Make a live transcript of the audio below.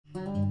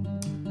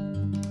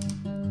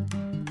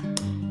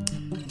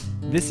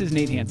This is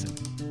Nate Hansen.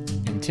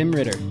 And Tim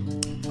Ritter.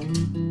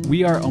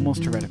 We are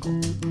Almost Heretical.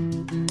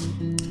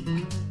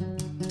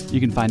 You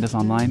can find us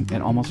online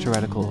at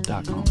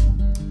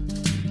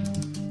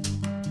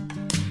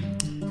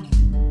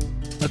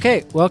almostheretical.com.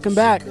 Okay, welcome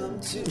back.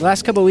 The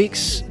last couple of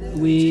weeks,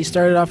 we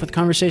started off with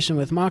conversation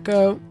with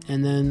Mako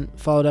and then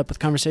followed up with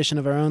conversation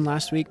of our own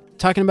last week,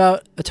 talking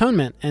about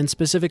atonement and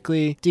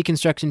specifically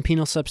deconstructing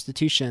penal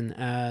substitution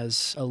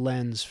as a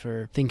lens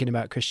for thinking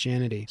about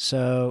Christianity.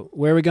 So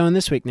where are we going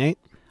this week, Nate?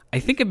 I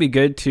think it'd be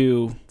good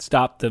to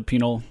stop the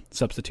penal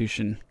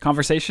substitution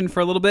conversation for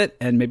a little bit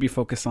and maybe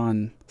focus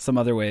on some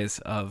other ways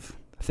of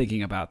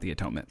thinking about the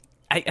atonement.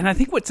 I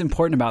think what's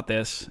important about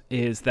this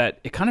is that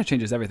it kind of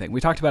changes everything. We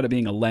talked about it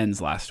being a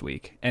lens last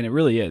week, and it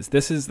really is.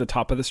 This is the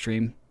top of the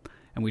stream,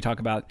 and we talk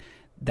about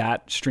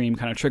that stream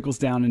kind of trickles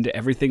down into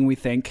everything we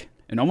think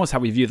and almost how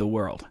we view the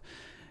world.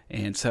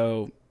 And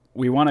so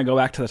we want to go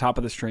back to the top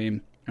of the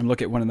stream and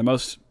look at one of the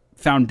most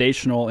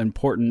foundational,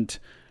 important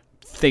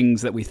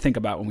things that we think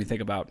about when we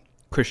think about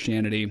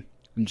Christianity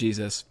and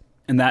Jesus,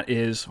 and that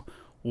is,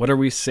 what are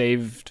we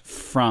saved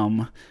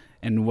from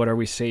and what are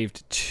we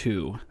saved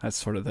to? That's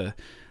sort of the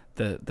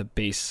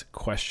base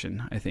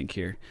question, I think,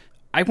 here.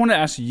 I want to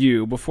ask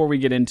you, before we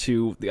get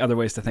into the other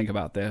ways to think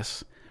about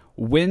this,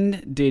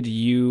 when did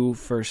you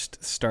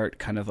first start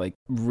kind of like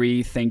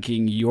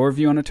rethinking your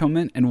view on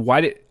atonement? And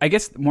I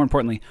guess more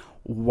importantly,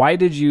 why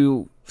did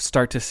you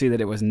start to see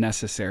that it was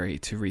necessary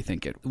to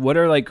rethink it? What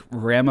are like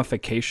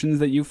ramifications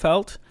that you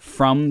felt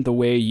from the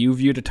way you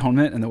viewed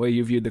atonement and the way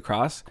you viewed the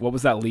cross? What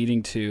was that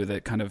leading to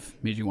that kind of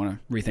made you want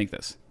to rethink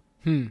this?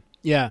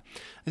 Yeah,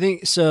 I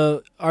think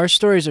so. Our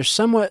stories are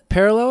somewhat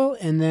parallel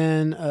and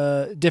then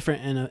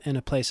different in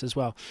a place as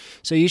well.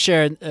 So you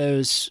shared, I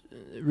was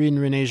reading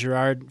René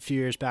Girard a few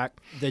years back,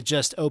 that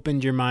just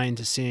opened your mind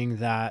to seeing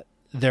that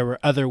there were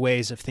other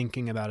ways of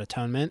thinking about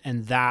atonement,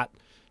 and that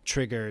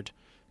triggered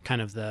kind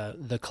of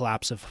the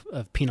collapse of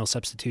penal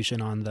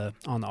substitution on the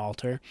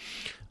altar.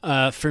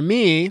 For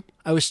me,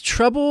 I was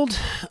troubled.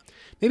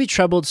 Maybe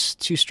troubled's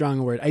too strong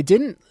a word. I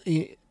didn't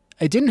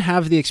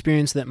have the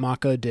experience that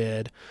Mako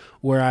did,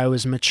 where I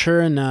was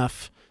mature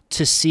enough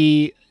to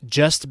see,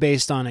 just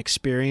based on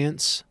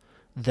experience,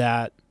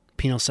 that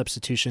penal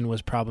substitution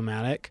was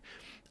problematic.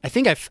 I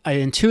think I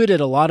intuited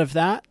a lot of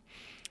that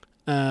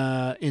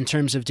in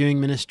terms of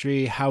doing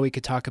ministry, how we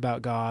could talk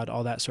about God,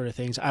 all that sort of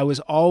things. I was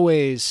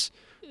always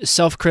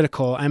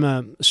self-critical. I'm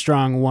a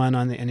strong 1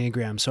 on the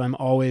Enneagram, so I'm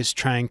always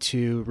trying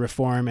to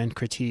reform and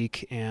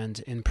critique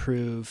and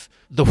improve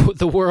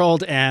the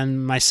world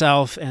and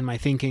myself and my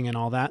thinking and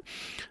all that.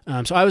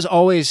 So I was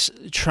always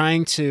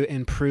trying to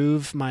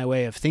improve my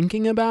way of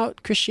thinking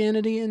about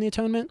Christianity and the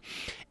atonement.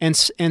 And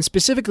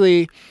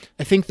specifically,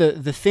 I think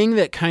the thing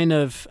that kind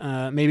of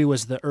maybe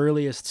was the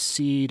earliest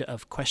seed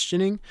of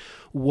questioning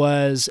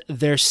was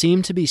there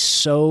seemed to be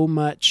so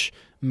much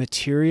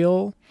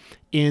material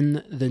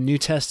in the New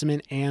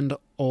Testament and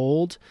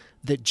Old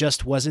that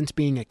just wasn't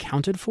being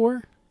accounted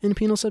for in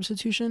penal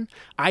substitution.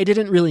 I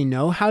didn't really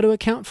know how to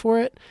account for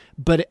it,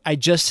 but I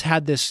just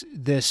had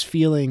this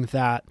feeling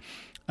that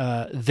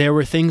there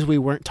were things we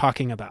weren't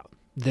talking about.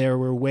 There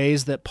were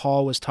ways that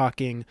Paul was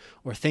talking,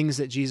 or things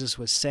that Jesus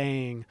was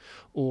saying,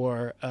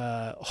 or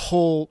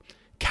whole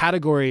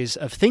categories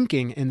of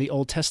thinking in the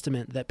Old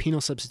Testament that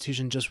penal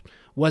substitution just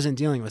wasn't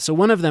dealing with. So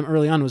one of them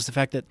early on was the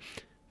fact that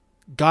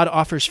God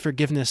offers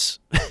forgiveness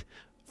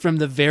from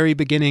the very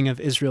beginning of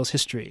Israel's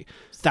history,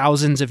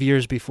 thousands of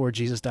years before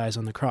Jesus dies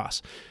on the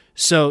cross.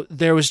 So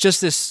there was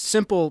just this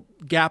simple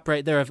gap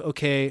right there of,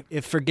 okay,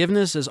 if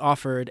forgiveness is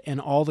offered and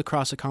all the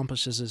cross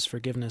accomplishes is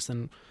forgiveness,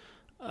 then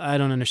I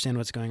don't understand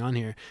what's going on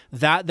here.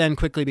 That then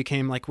quickly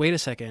became like, wait a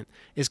second,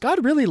 is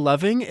God really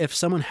loving if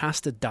someone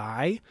has to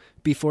die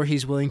before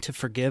he's willing to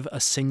forgive a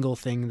single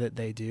thing that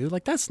they do?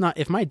 Like, that's not,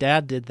 if my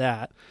dad did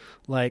that,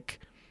 like,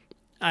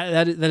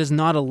 that is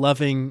not a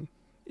loving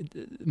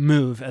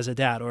move as a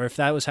dad. Or if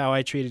that was how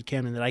I treated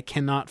Camden, that I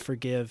cannot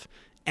forgive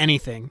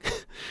anything,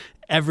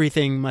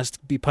 everything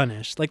must be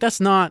punished. Like, that's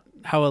not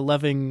how a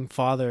loving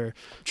father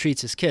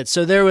treats his kids.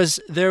 So there was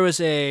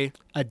a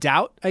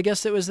doubt, I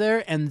guess, that was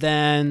there. And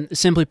then,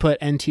 simply put,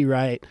 N.T.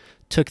 Wright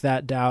took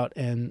that doubt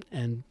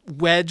and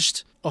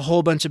wedged a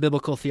whole bunch of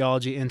biblical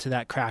theology into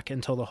that crack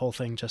until the whole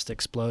thing just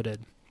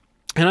exploded.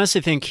 And I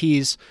honestly think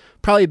he's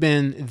probably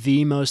been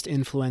the most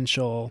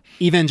influential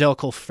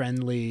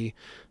evangelical-friendly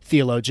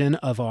theologian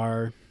of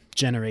our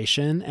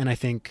generation. And I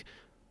think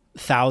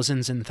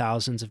thousands and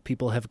thousands of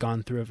people have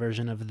gone through a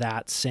version of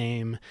that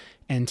same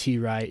N.T.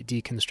 Wright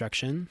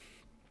deconstruction.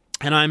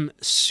 And I'm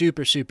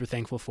super, super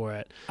thankful for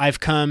it. I've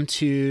come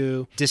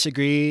to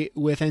disagree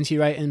with N.T.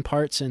 Wright in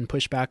parts and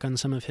push back on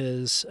some of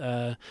his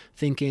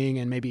thinking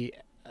and maybe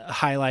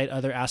highlight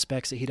other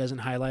aspects that he doesn't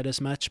highlight as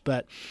much.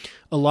 But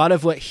a lot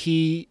of what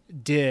he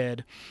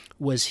did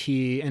was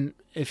and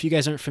if you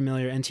guys aren't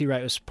familiar, N.T.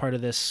 Wright was part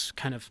of this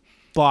kind of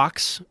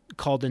box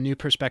called The New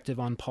Perspective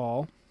on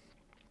Paul,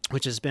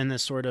 which has been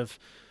this sort of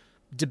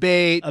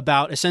debate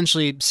about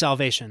essentially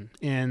salvation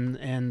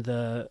in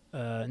the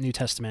New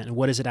Testament and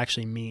what does it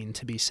actually mean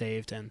to be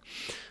saved. And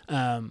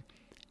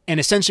And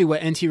essentially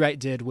what N.T. Wright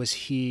did was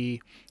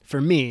he,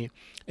 for me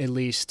at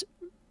least,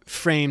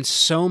 framed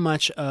so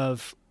much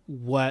of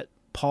what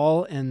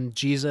Paul and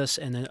Jesus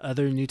and the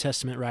other New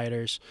Testament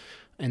writers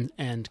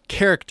and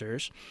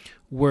characters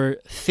were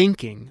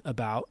thinking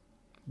about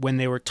when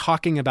they were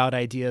talking about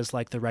ideas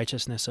like the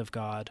righteousness of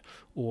God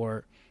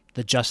or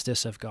the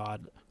justice of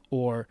God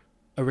or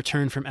a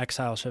return from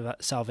exile to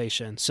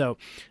salvation. So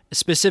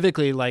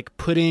specifically like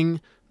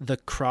putting the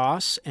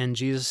cross and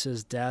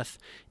Jesus's death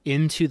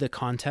into the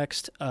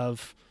context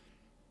of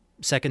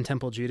Second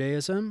Temple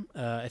Judaism.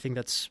 I think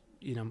that's,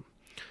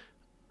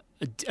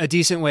 a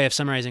decent way of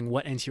summarizing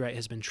what N.T. Wright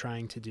has been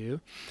trying to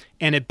do.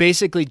 And it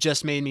basically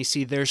just made me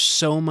see there's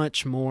so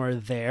much more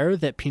there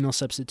that penal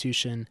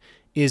substitution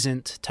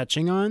isn't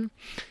touching on.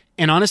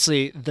 And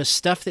honestly, the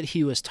stuff that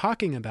he was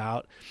talking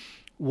about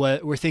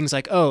were things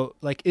like,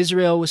 like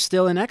Israel was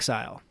still in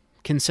exile,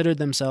 considered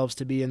themselves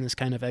to be in this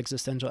kind of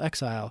existential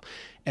exile.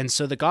 And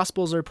so the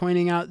Gospels are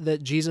pointing out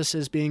that Jesus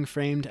is being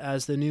framed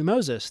as the new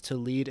Moses to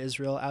lead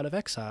Israel out of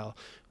exile,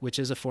 which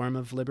is a form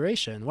of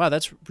liberation. Wow,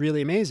 that's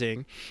really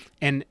amazing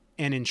and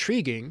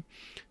intriguing.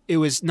 It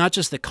was not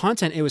just the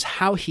content, it was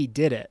how he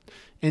did it.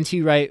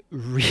 N.T. Wright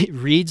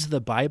reads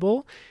the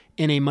Bible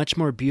in a much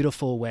more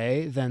beautiful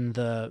way than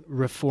the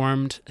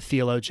Reformed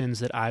theologians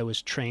that I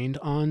was trained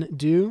on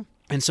do.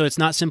 And so it's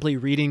not simply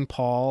reading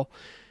Paul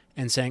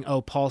and saying,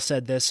 Paul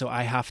said this, so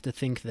I have to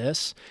think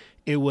this.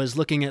 It was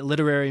looking at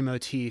literary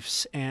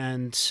motifs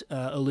and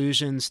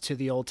allusions to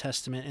the Old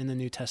Testament and the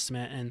New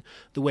Testament and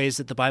the ways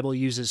that the Bible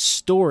uses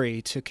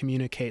story to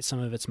communicate some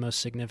of its most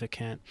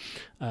significant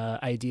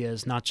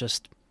ideas, not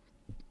just,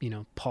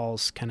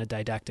 Paul's kind of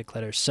didactic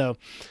letters. So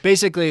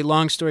basically,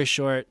 long story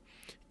short,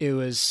 it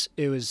was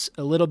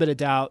a little bit of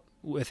doubt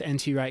with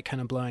N.T. Wright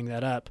kind of blowing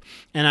that up.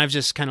 And I've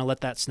just kind of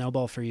let that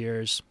snowball for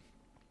years.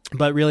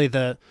 But really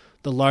the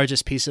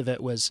largest piece of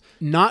it was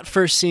not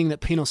first seeing that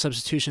penal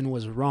substitution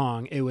was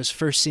wrong. It was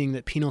first seeing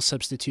that penal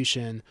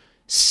substitution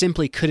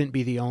simply couldn't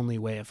be the only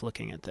way of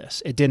looking at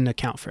this. It didn't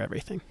account for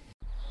everything.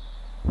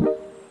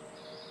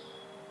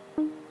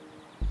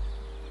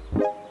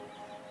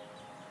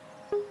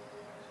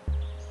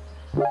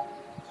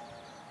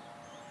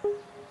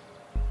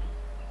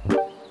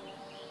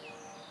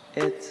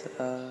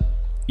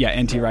 Yeah,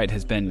 N.T. Wright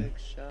has been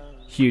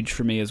huge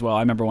for me as well. I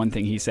remember one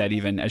thing he said,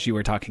 even as you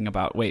were talking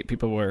about,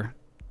 people were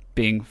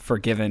being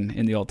forgiven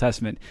in the Old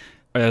Testament.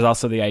 There's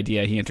also the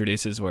idea he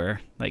introduces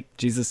where, like,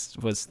 Jesus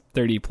was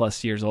 30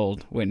 plus years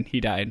old when he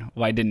died.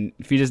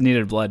 If he just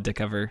needed blood to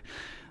cover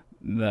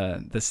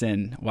the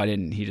sin, why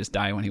didn't he just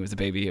die when he was a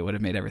baby? It would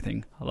have made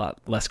everything a lot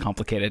less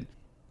complicated.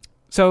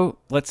 So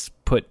let's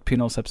put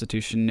penal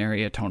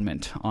substitutionary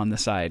atonement on the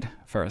side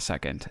for a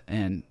second,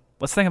 and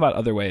let's think about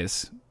other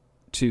ways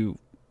to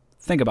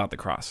think about the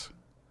cross.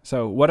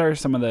 So what are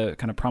some of the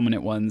kind of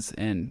prominent ones,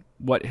 and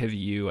what have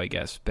you, I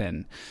guess,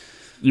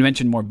 you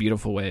mentioned more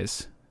beautiful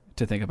ways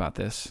to think about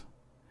this.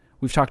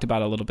 We've talked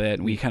about a little bit,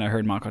 and we kind of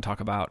heard Mako talk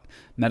about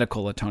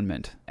medical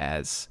atonement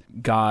as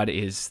God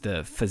is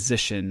the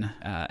physician,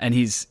 and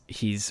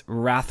he's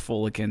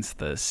wrathful against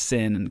the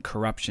sin and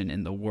corruption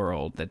in the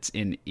world that's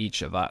in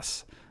each of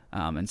us.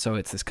 And so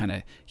it's this kind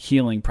of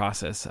healing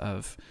process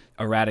of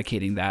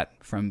eradicating that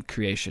from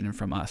creation and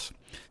from us.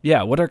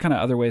 Yeah, what are kind of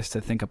other ways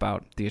to think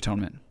about the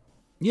atonement?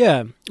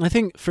 Yeah, I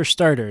think for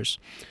starters,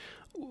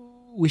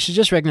 we should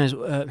just recognize,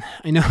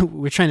 I know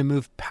we're trying to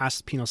move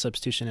past penal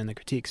substitution in the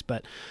critiques,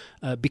 but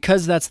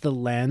because that's the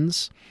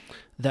lens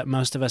that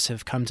most of us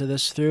have come to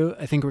this through,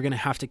 I think we're going to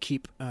have to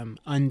keep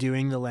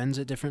undoing the lens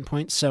at different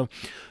points. So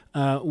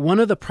one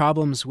of the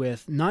problems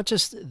with not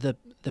just the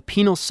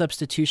penal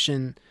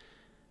substitution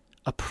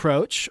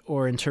approach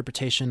or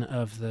interpretation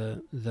of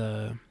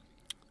the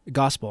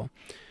gospel,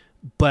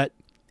 but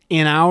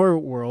in our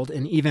world,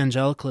 in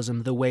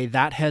evangelicalism, the way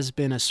that has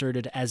been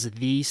asserted as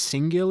the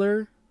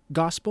singular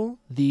gospel,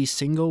 the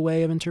single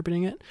way of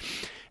interpreting it,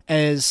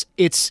 as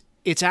it's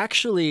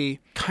actually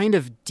kind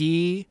of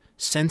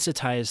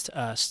desensitized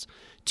us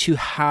to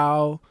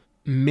how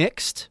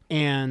mixed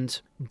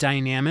and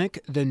dynamic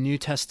the New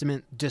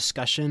Testament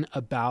discussion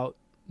about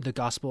the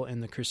gospel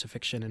and the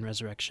crucifixion and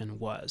resurrection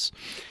was.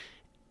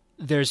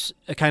 There's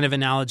a kind of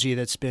analogy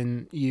that's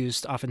been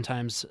used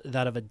oftentimes,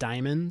 that of a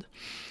diamond.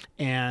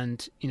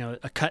 And,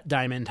 a cut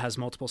diamond has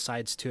multiple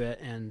sides to it.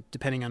 And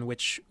depending on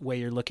which way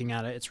you're looking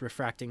at it, it's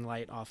refracting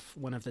light off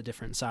one of the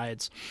different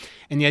sides.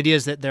 And the idea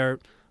is that there are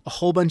a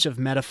whole bunch of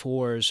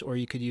metaphors, or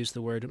you could use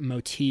the word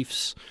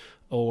motifs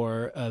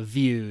or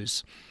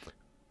views,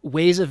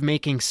 ways of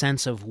making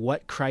sense of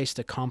what Christ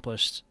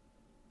accomplished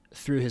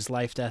through his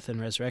life, death, and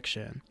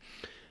resurrection,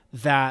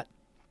 that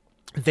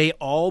they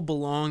all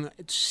belong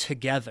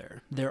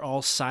together. They're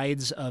all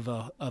sides of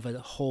a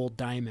whole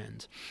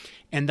diamond.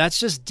 And that's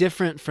just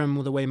different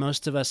from the way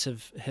most of us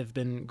have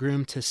been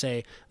groomed to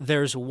say,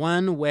 there's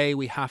one way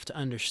we have to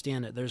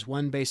understand it. There's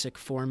one basic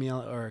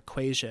formula or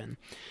equation.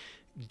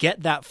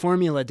 Get that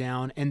formula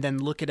down and then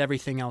look at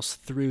everything else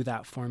through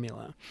that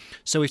formula.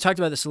 So we've talked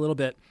about this a little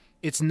bit.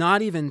 It's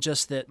not even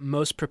just that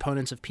most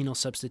proponents of penal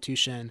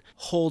substitution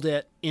hold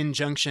it in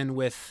junction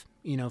with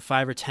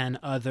 5 or 10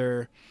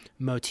 other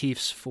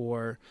motifs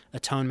for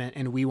atonement,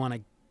 and we want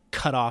to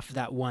cut off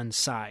that one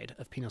side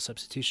of penal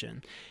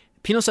substitution.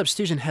 Penal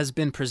substitution has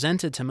been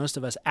presented to most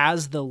of us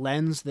as the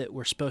lens that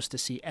we're supposed to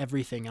see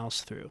everything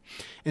else through.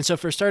 And so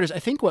for starters, I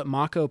think what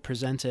Mako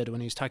presented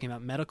when he was talking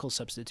about medical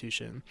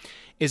substitution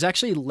is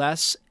actually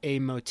less a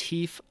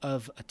motif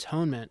of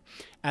atonement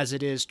as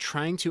it is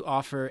trying to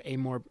offer a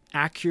more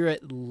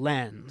accurate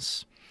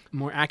lens,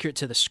 more accurate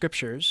to the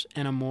scriptures,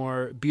 and a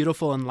more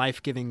beautiful and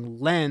life-giving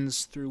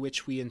lens through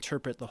which we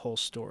interpret the whole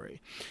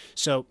story.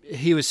 So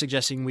he was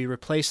suggesting we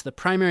replace the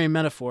primary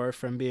metaphor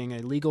from being a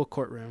legal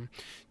courtroom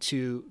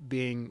to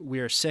being we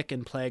are sick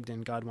and plagued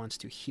and God wants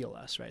to heal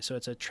us, right? So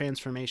it's a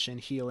transformation,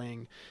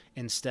 healing,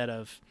 instead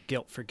of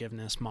guilt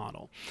forgiveness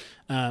model.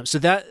 So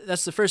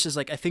that's the first is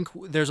I think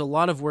there's a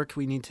lot of work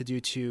we need to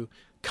do to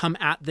come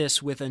at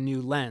this with a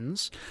new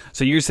lens.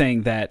 So you're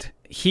saying that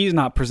he's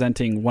not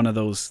presenting one of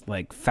those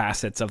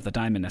facets of the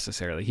diamond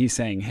necessarily. He's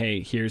saying,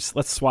 hey,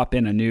 let's swap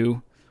in a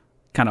new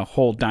kind of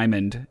whole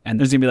diamond, and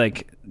there's going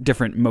to be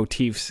different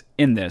motifs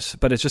in this,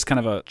 but it's just kind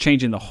of a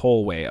changing the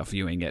whole way of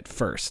viewing it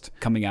first,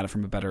 coming at it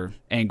from a better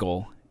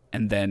angle,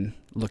 and then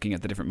looking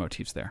at the different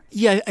motifs there.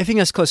 Yeah, I think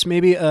that's close.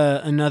 Maybe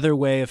another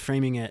way of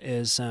framing it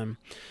is,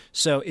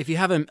 so if you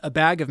have a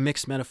bag of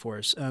mixed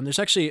metaphors, there's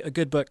actually a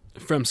good book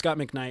from Scott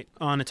McKnight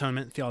on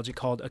atonement theology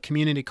called A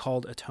Community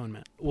Called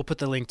Atonement. We'll put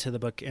the link to the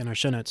book in our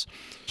show notes.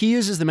 He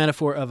uses the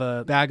metaphor of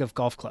a bag of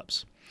golf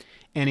clubs,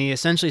 and he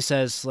essentially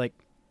says,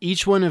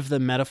 each one of the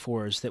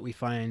metaphors that we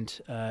find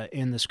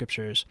in the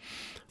scriptures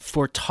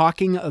for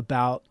talking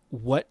about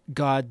what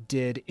God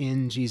did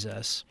in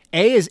Jesus,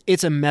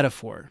 it's a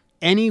metaphor.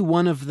 Any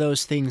one of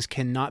those things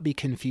cannot be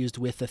confused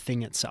with the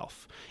thing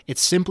itself.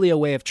 It's simply a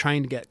way of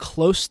trying to get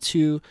close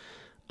to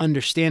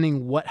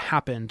understanding what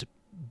happened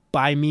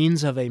by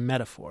means of a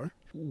metaphor.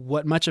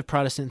 What much of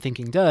Protestant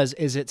thinking does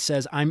is it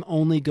says, I'm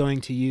only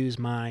going to use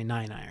my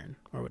 9-iron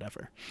or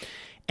whatever.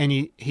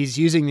 And he's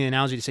using the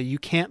analogy to say you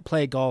can't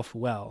play golf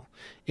well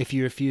if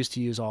you refuse to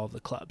use all of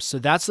the clubs. So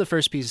that's the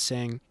first piece of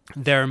saying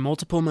there are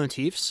multiple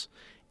motifs,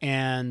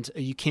 and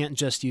you can't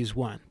just use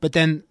one. But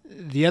then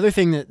the other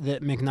thing that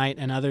McKnight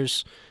and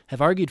others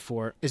have argued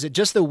for is that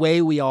just the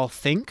way we all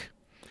think,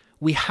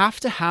 we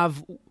have to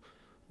have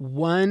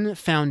one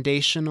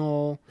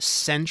foundational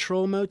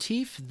central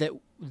motif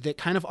that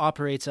kind of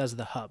operates as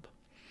the hub.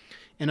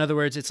 In other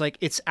words,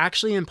 it's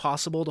actually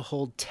impossible to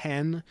hold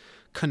 10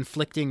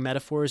 conflicting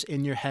metaphors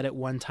in your head at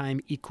one time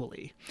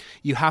equally.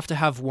 You have to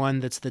have one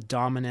that's the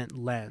dominant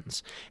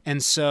lens.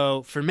 And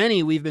so for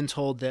many, we've been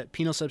told that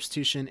penal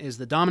substitution is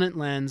the dominant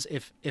lens,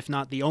 if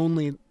not the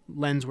only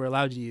lens we're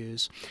allowed to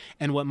use.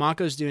 And what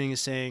Mako's doing is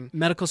saying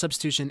medical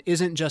substitution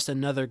isn't just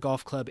another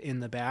golf club in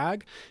the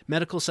bag.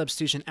 Medical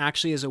substitution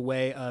actually is a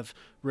way of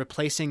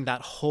replacing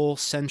that whole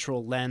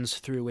central lens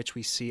through which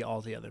we see all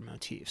the other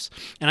motifs.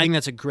 And I think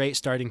that's a great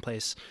starting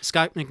place.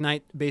 Scott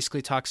McKnight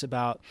basically talks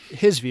about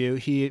his view.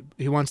 He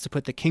wants to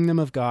put the kingdom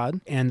of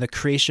God and the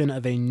creation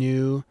of a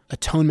new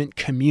atonement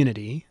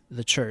community,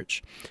 the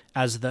church,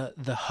 as the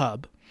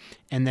hub,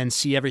 and then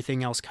see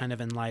everything else kind of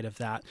in light of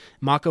that.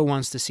 Mako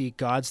wants to see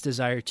God's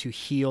desire to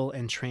heal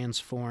and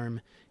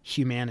transform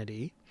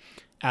humanity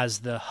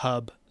as the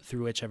hub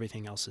through which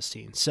everything else is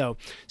seen. So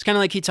it's kind of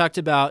like he talked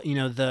about,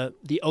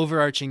 the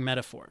overarching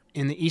metaphor.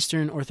 In the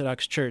Eastern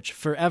Orthodox Church,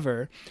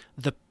 forever,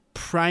 the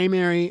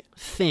primary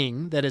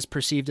thing that is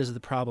perceived as the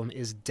problem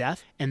is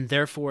death, and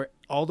therefore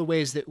all the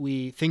ways that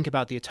we think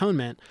about the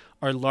atonement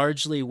are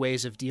largely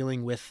ways of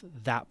dealing with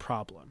that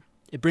problem.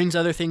 It brings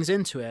other things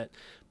into it,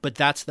 but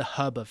that's the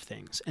hub of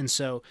things. And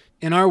so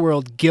in our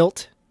world,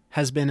 guilt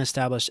has been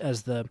established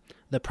as the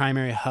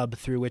primary hub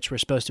through which we're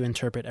supposed to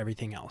interpret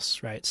everything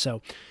else, right?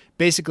 So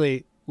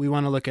basically, we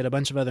want to look at a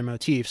bunch of other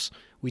motifs.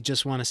 We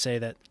just want to say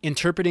that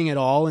interpreting it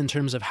all in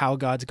terms of how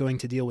God's going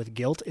to deal with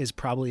guilt is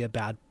probably a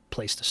bad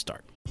place to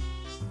start.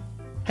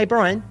 Hey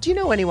Brian, do you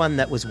know anyone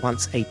that was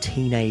once a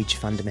teenage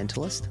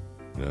fundamentalist?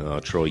 Oh,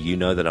 Troy, you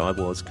know that I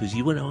was, because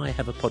you and I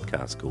have a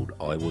podcast called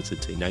I Was a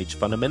Teenage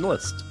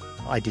Fundamentalist.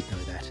 I did know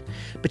that.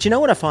 But you know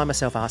what I find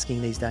myself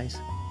asking these days?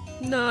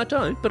 No, I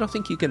don't, but I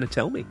think you're going to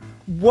tell me.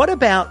 What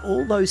about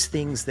all those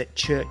things that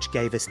church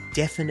gave us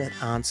definite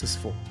answers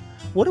for?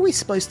 What are we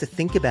supposed to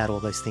think about all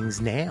those things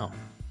now?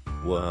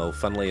 Well,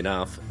 funnily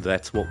enough,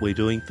 that's what we're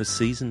doing for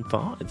Season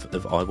 5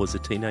 of I Was a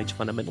Teenage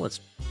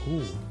Fundamentalist.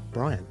 Ooh,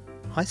 Brian,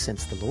 I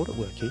sense the Lord at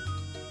work here.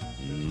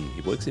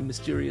 He works in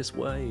mysterious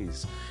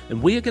ways.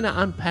 And we are going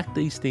to unpack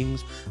these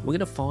things. We're going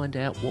to find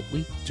out what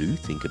we do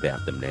think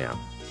about them now.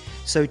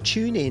 So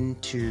tune in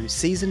to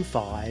Season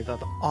 5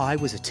 of I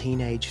Was a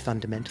Teenage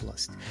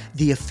Fundamentalist,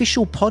 the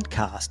official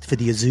podcast for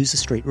the Azusa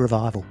Street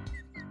Revival.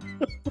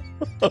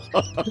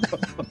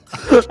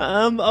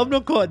 I'm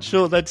not quite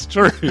sure that's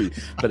true,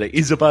 but it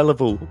is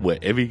available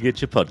wherever you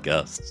get your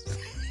podcasts.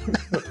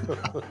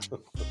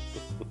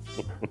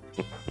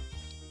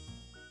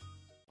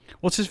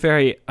 Well, it's just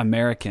very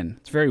American.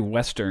 It's very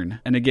Western.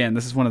 And again,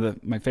 this is one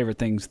of my favorite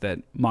things that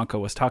Mako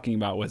was talking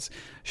about, was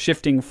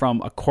shifting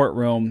from a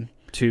courtroom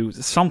to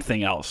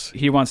something else.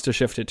 He wants to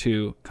shift it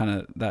to kind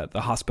of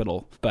the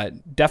hospital,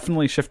 but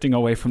definitely shifting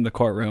away from the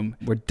courtroom.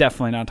 We're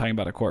definitely not talking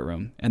about a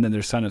courtroom. And then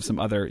there's kind of some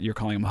other, you're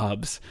calling them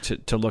hubs,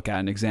 to look at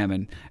and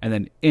examine. And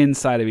then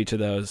inside of each of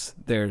those,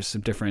 there's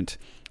some different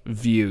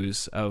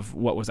views of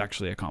what was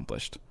actually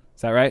accomplished.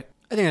 Is that right?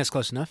 I think that's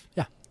close enough.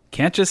 Yeah.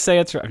 Can't just say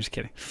it's right. I'm just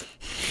kidding.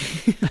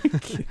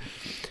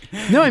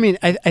 No, I mean,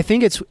 I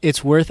think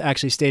it's worth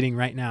actually stating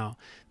right now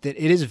that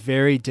it is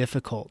very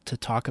difficult to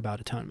talk about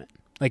atonement.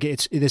 Like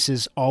this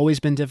has always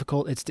been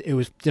difficult. It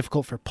was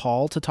difficult for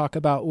Paul to talk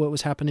about what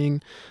was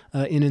happening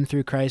in and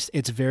through Christ.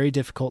 It's very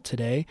difficult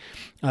today.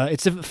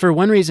 It's for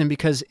one reason,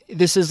 because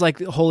this is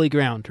like holy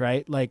ground,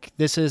 right? Like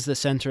this is the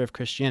center of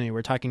Christianity.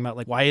 We're talking about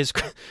like, why is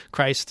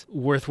Christ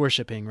worth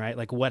worshiping, right?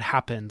 Like what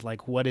happened?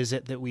 Like what is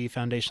it that we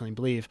foundationally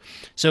believe?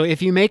 So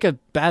if you make a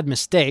bad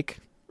mistake,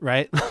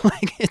 right,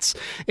 like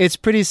it's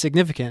pretty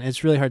significant.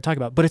 It's really hard to talk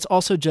about, but it's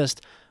also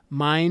just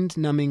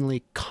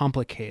mind-numbingly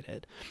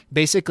complicated.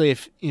 Basically,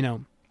 if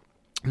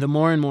the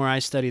more and more I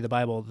study the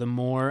Bible, the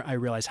more I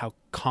realize how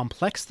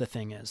complex the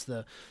thing is.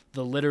 The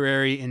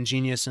literary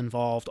ingenious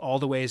involved, all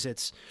the ways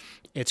it's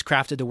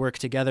crafted to work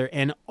together,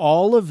 and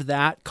all of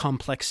that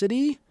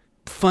complexity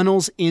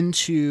funnels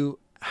into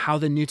how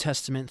the New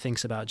Testament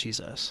thinks about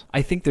Jesus.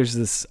 I think there's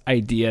this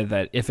idea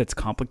that if it's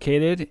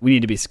complicated, we need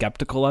to be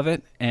skeptical of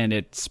it, and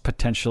it's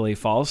potentially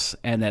false,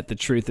 and that the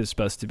truth is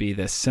supposed to be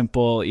this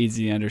simple,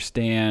 easy to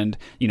understand,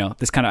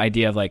 this kind of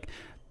idea of like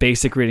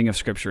basic reading of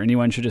Scripture.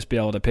 Anyone should just be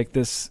able to pick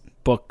this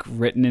book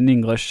written in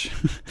English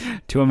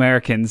to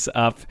Americans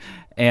up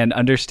and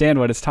understand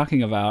what it's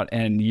talking about.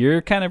 And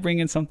you're kind of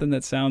bringing something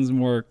that sounds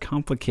more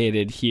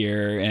complicated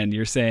here, and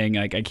you're saying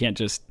like, I can't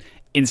just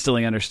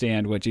instantly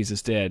understand what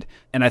Jesus did.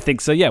 And I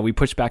think so, yeah, we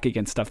push back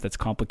against stuff that's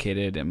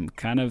complicated and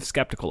kind of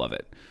skeptical of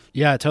it.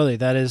 Yeah, totally.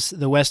 That is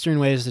the Western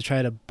way, is to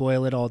try to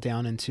boil it all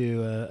down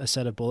into a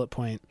set of bullet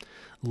point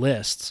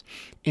lists.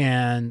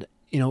 And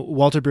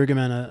Walter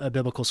Brueggemann, a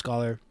biblical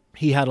scholar,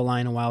 he had a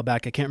line a while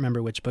back, I can't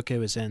remember which book it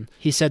was in.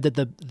 He said that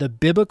the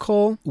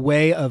biblical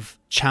way of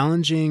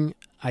challenging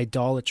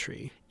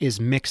idolatry is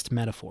mixed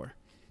metaphor.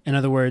 In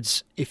other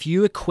words, if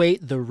you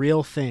equate the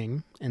real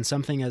thing and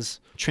something as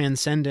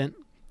transcendent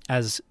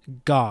as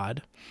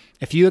God,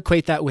 if you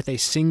equate that with a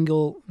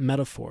single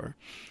metaphor,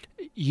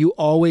 you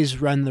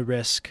always run the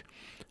risk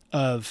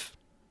of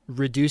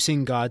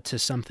reducing God to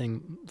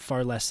something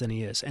far less than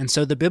he is. And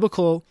so the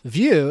biblical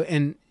view,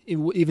 and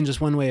even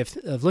just one way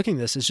of looking at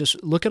this, is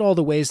just look at all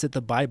the ways that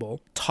the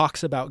Bible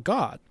talks about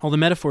God. All the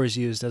metaphors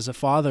used as a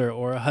father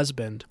or a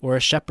husband or a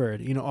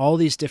shepherd, all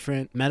these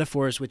different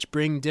metaphors which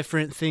bring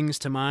different things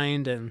to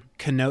mind and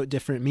connote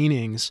different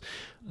meanings.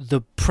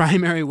 The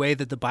primary way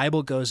that the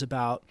Bible goes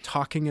about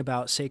talking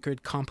about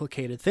sacred,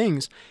 complicated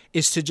things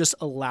is to just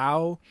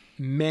allow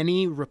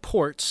many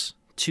reports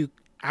to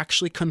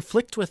actually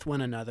conflict with one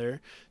another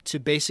to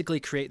basically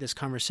create this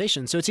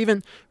conversation. So it's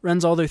even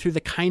runs all the way through the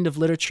kind of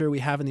literature we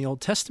have in the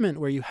Old Testament,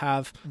 where you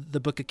have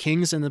the Book of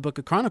Kings and the Book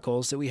of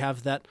Chronicles that we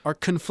have that are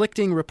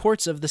conflicting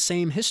reports of the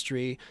same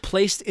history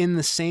placed in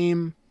the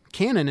same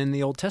canon in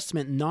the Old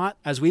Testament, not,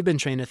 as we've been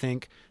trained to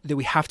think, that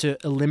we have to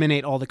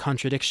eliminate all the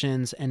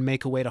contradictions and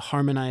make a way to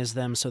harmonize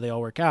them so they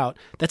all work out.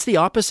 That's the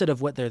opposite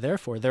of what they're there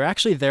for. They're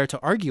actually there to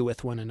argue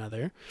with one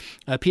another.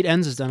 Pete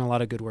Enns has done a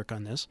lot of good work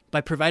on this.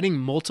 By providing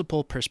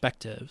multiple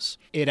perspectives,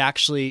 it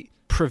actually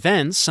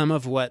prevents some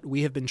of what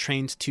we have been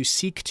trained to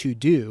seek to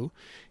do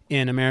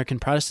in American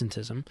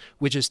Protestantism,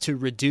 which is to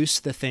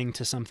reduce the thing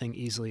to something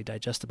easily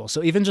digestible.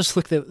 So even just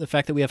look at the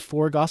fact that we have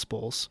 4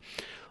 Gospels,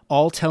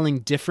 all telling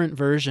different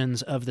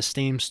versions of the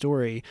same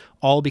story,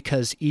 all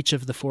because each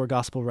of the 4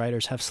 gospel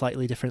writers have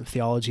slightly different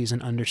theologies and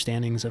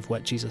understandings of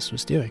what Jesus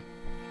was doing.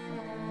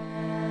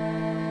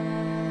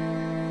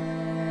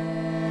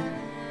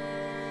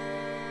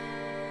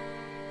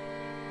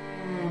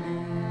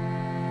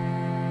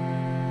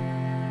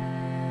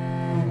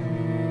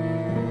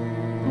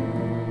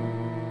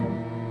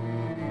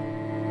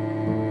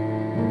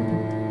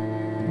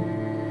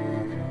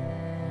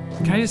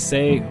 Can I just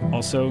say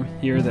also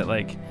here that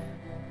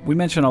we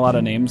mention a lot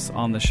of names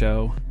on the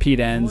show, Pete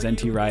Enns,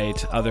 N.T.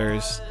 Wright,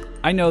 others.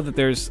 I know that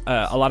there's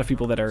a lot of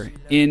people that are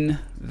in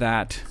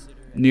that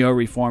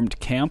neo-reformed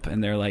camp,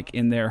 and they're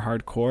in there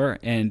hardcore.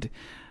 And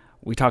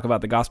we talk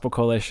about the Gospel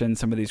Coalition,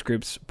 some of these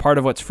groups. Part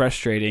of what's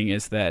frustrating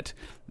is that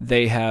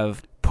they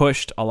have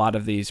pushed a lot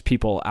of these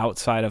people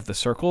outside of the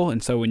circle.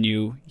 And so when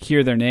you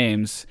hear their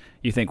names,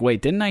 you think,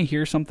 wait, didn't I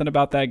hear something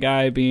about that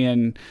guy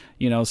being,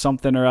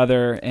 something or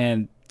other?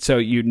 And so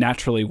you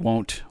naturally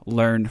won't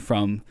learn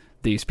from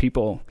these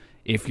people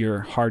if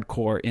you're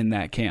hardcore in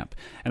that camp.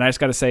 And I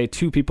just got to say,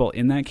 2 people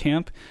in that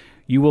camp,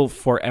 you will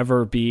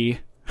forever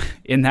be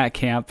in that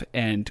camp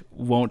and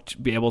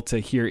won't be able to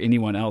hear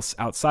anyone else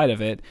outside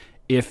of it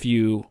if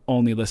you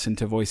only listen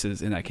to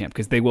voices in that camp,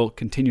 because they will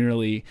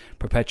continually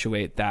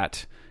perpetuate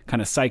that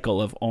kind of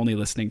cycle of only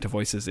listening to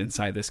voices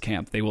inside this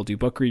camp. They will do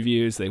book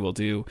reviews, they will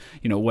do,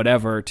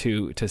 whatever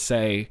to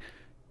say,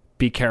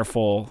 be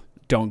careful,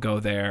 don't go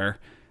there.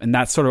 And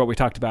that's sort of what we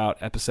talked about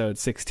episode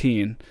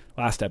 16,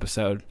 last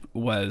episode,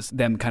 was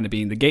them kind of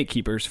being the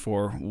gatekeepers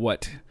for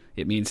what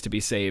it means to be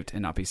saved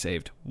and not be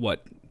saved,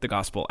 what the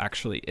gospel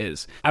actually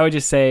is. I would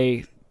just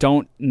say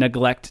don't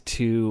neglect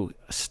to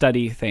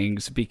study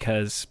things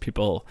because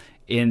people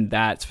in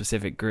that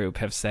specific group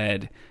have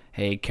said,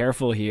 hey,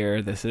 careful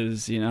here. This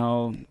is,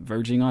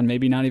 verging on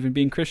maybe not even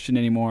being Christian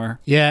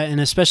anymore. Yeah,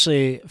 and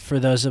especially for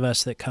those of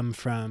us that come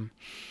from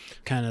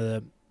kind of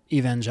the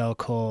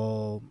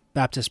evangelical,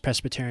 Baptist,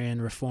 Presbyterian,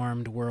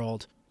 Reformed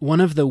world, one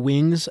of the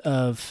wings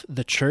of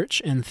the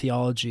church and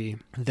theology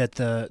that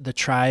the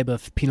tribe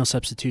of penal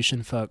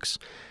substitution folks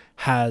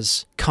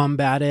has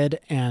combated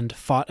and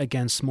fought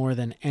against more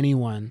than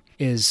anyone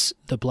is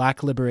the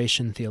Black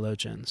liberation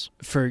theologians.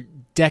 For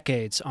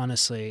decades,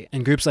 honestly,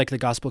 and groups like the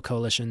Gospel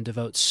Coalition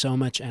devote so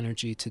much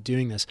energy to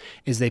doing this,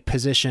 is they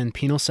position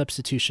penal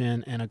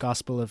substitution and a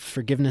gospel of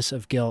forgiveness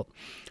of guilt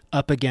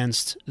up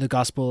against the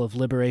gospel of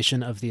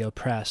liberation of the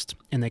oppressed.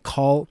 And they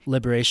call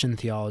liberation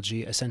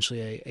theology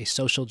essentially a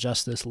social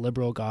justice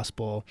liberal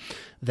gospel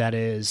that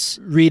is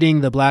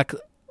reading the Black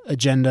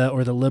agenda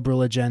or the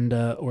liberal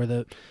agenda or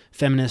the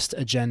feminist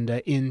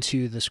agenda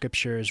into the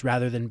scriptures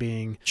rather than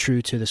being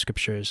true to the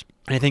scriptures.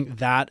 And I think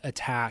that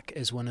attack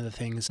is one of the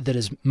things that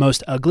is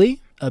most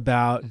ugly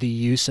about the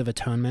use of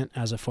atonement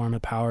as a form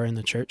of power in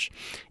the church.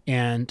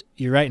 And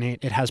you're right,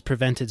 Nate, it has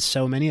prevented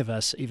so many of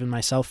us, even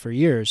myself for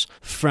years,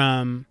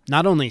 from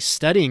not only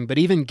studying, but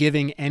even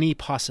giving any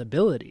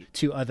possibility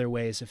to other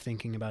ways of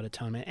thinking about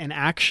atonement. And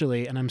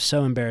actually, and I'm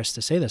so embarrassed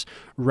to say this,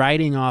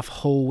 writing off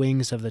whole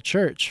wings of the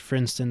church, for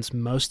instance,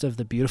 most of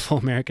the beautiful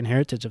American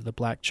heritage of the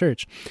Black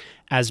church,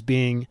 as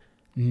being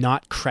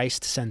not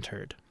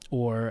Christ-centered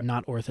or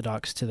not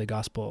orthodox to the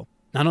gospel.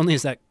 Not only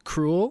is that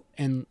cruel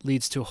and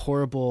leads to a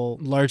horrible,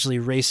 largely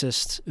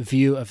racist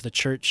view of the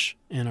church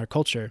and our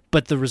culture,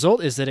 but the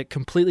result is that it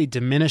completely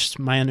diminished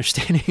my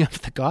understanding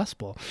of the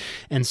gospel.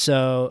 And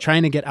so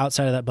trying to get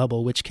outside of that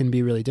bubble, which can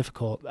be really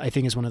difficult, I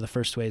think is one of the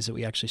first ways that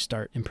we actually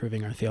start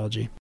improving our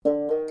theology.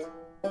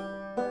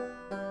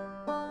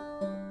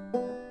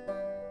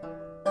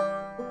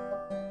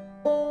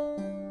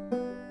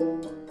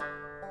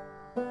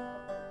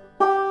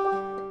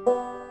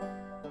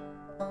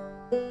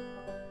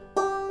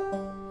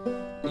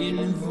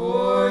 In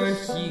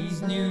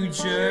Voorhees, New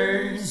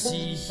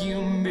Jersey,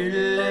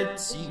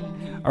 humility.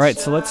 All right,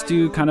 so let's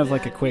do kind of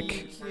like a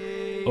quick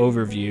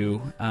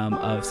overview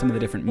of some of the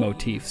different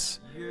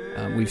motifs.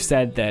 We've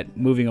said that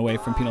moving away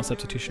from penal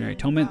substitutionary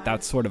atonement,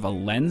 that's sort of a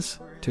lens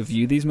to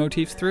view these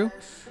motifs through.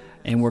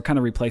 And we're kind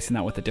of replacing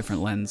that with a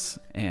different lens.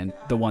 And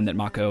the one that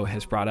Mako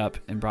has brought up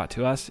and brought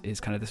to us is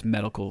kind of this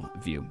medical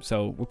view.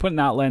 So we're putting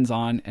that lens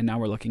on, and now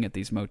we're looking at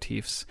these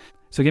motifs.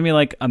 So give me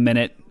like a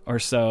minute or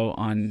so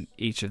on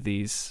each of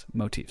these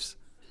motifs.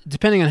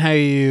 Depending on how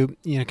you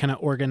kind of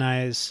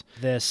organize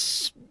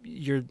this,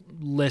 your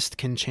list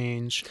can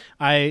change.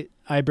 I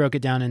broke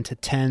it down into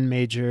 10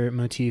 major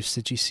motifs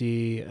that you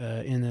see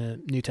in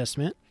the New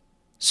Testament.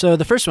 So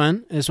the first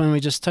one is one we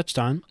just touched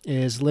on,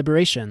 is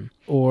liberation,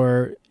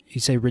 or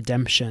you say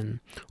redemption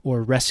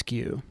or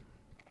rescue.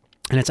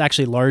 And it's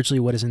actually largely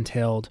what is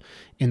entailed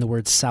in the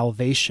word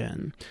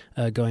salvation,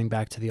 going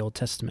back to the Old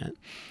Testament.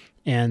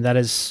 And that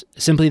is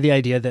simply the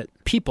idea that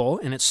people,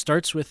 and it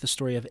starts with the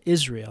story of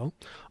Israel,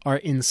 are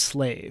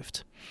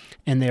enslaved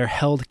and they are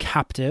held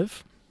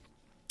captive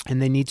and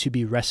they need to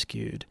be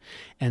rescued.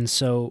 And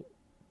so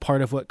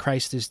part of what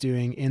Christ is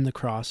doing in the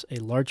cross, a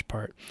large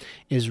part,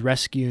 is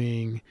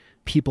rescuing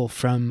people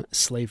from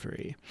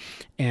slavery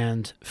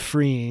and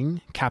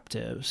freeing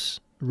captives,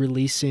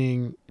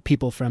 releasing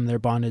people from their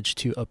bondage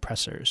to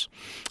oppressors.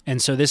 And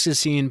so this is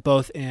seen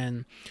both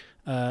in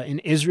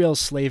Israel's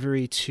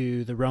slavery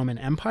to the Roman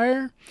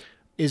Empire,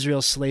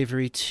 Israel's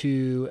slavery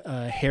to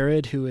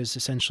Herod, who is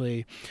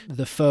essentially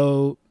the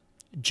faux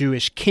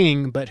Jewish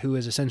king, but who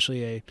is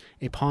essentially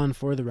a pawn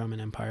for the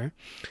Roman Empire.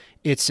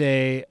 It's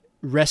a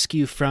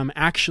rescue from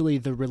actually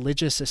the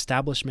religious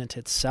establishment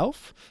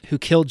itself, who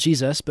killed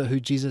Jesus, but who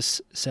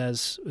Jesus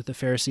says with the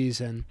Pharisees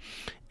and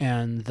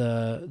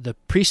the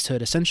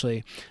priesthood,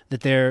 essentially,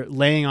 that they're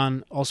laying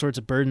on all sorts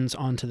of burdens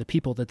onto the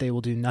people that they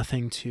will do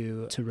nothing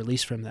to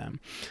release from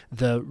them.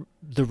 The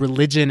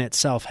religion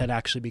itself had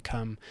actually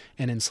become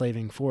an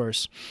enslaving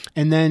force.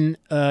 And then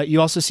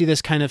you also see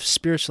this kind of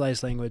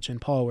spiritualized language in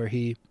Paul, where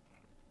he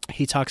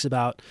talks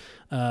about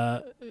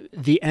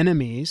the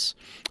enemies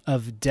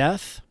of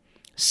death,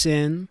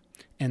 sin,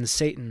 and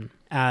Satan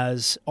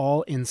as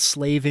all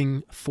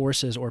enslaving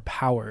forces or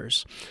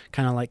powers,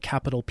 kind of like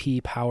capital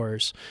P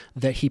powers,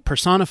 that he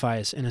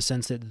personifies in a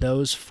sense that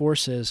those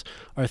forces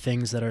are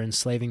things that are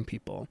enslaving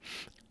people.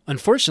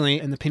 Unfortunately,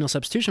 in the penal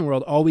substitution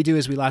world, all we do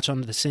is we latch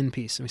onto the sin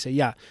piece and we say,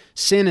 yeah,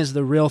 sin is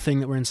the real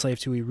thing that we're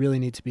enslaved to. We really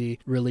need to be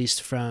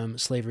released from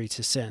slavery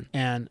to sin.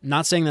 And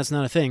not saying that's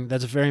not a thing.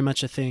 That's very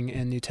much a thing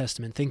in New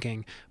Testament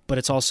thinking, but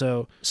it's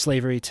also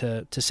slavery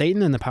to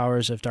Satan and the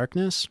powers of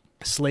darkness,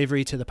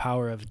 slavery to the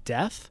power of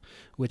death,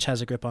 which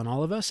has a grip on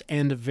all of us,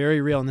 and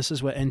very real, and this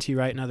is what N.T.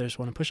 Wright and others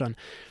want to push on,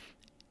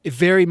 it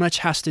very much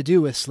has to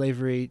do with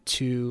slavery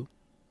to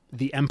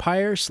the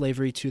empire,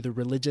 slavery to the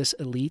religious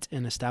elite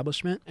and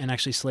establishment, and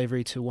actually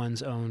slavery to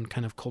one's own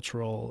kind of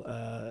cultural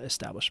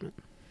establishment.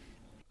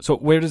 So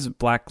where does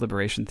Black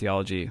liberation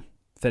theology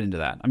fit into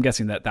that? I'm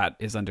guessing that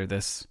is under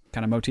this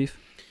kind of motif.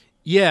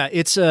 Yeah,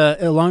 it's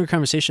a longer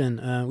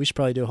conversation. We should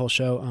probably do a whole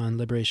show on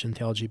liberation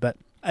theology, but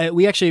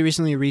we actually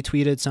recently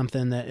retweeted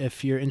something that,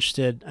 if you're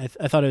interested,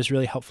 I thought it was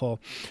really helpful.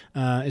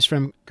 It's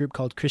from a group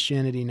called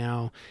Christianity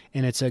Now,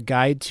 and it's a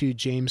guide to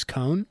James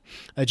Cone.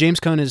 James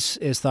Cone is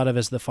thought of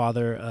as the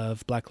father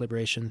of Black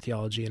liberation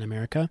theology in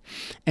America.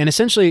 And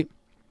essentially,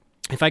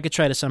 if I could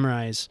try to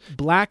summarize,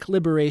 Black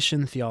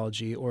liberation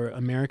theology or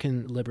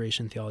American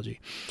liberation theology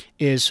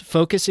is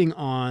focusing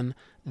on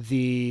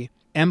the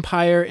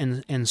empire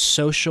and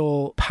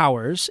social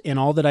powers in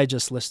all that I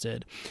just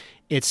listed.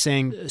 It's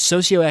saying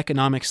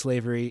socioeconomic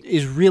slavery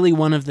is really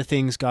one of the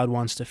things God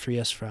wants to free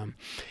us from.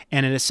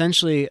 And it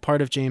essentially,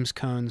 part of James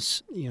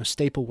Cone's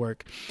staple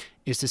work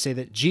is to say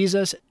that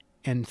Jesus,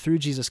 and through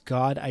Jesus,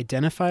 God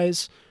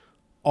identifies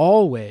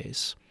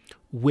always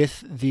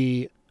with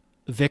the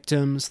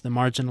victims, the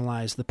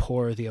marginalized, the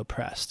poor, the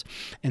oppressed.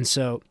 And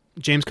so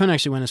James Cone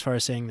actually went as far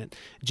as saying that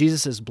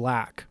Jesus is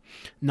black,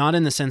 not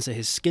in the sense that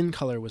his skin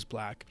color was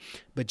black,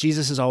 but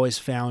Jesus is always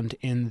found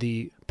in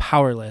the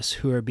powerless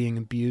who are being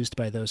abused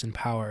by those in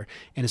power,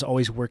 and is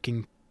always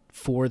working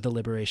for the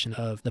liberation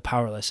of the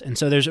powerless. And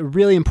so there's a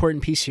really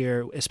important piece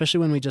here, especially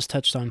when we just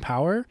touched on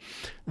power,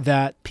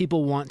 that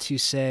people want to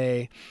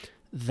say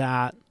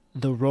that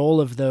the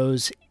role of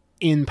those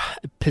in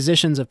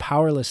positions of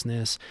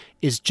powerlessness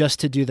is just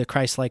to do the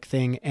Christ-like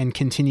thing and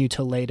continue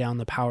to lay down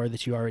the power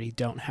that you already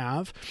don't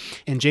have.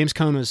 And James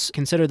Cone was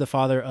considered the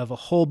father of a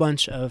whole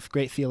bunch of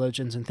great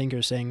theologians and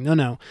thinkers saying,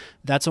 no,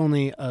 that's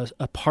only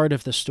a part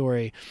of the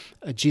story.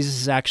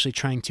 Jesus is actually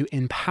trying to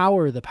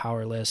empower the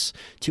powerless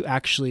to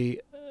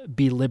actually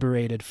be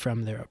liberated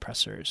from their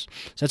oppressors.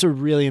 So that's a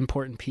really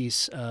important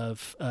piece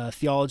of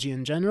theology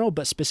in general,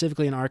 but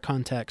specifically in our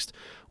context,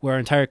 where our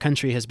entire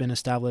country has been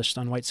established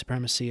on white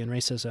supremacy and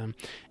racism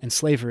and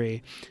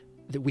slavery,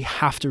 that we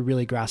have to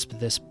really grasp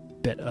this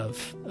bit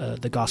of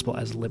the gospel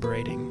as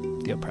liberating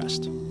the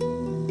oppressed.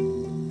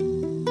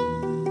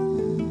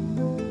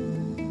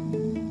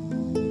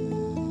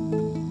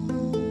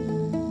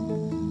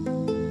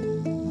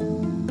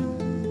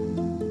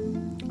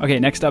 Okay,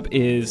 next up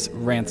is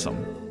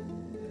ransom.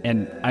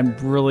 And I'm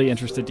really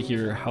interested to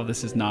hear how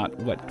this is not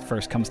what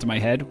first comes to my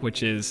head,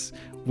 which is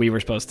we were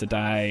supposed to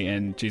die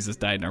and Jesus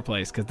died in our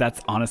place. Because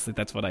that's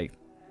what I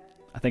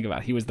think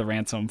about. He was the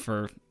ransom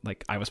for,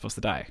 I was supposed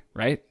to die,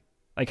 right?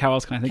 How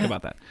else can I think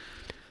about that?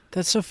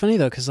 That's so funny,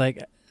 though, because,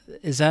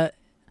 is that,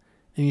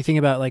 and you think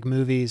about,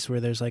 movies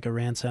where there's, a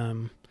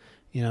ransom,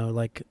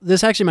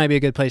 this actually might be a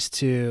good place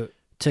to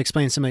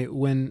explain simply.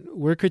 When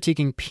we're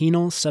critiquing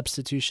penal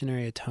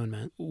substitutionary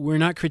atonement, we're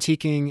not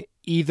critiquing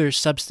either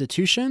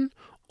substitution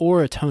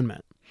or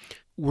atonement.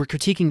 We're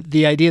critiquing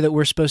the idea that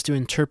we're supposed to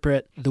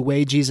interpret the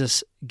way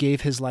Jesus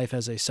gave his life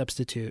as a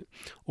substitute,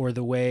 or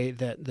the way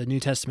that the New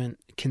Testament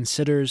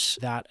considers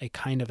that a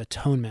kind of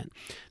atonement,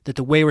 that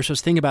the way we're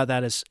supposed to think about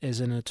that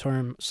is in the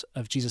terms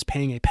of Jesus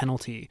paying a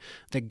penalty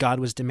that God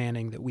was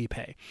demanding that we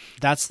pay.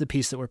 That's the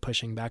piece that we're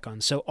pushing back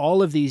on. So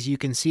all of these, you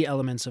can see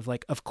elements of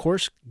of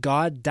course,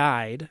 God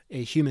died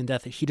a human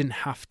death that he didn't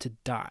have to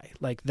die.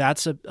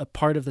 That's a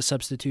part of the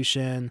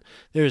substitution.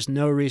 There is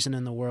no reason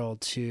in the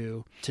world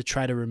to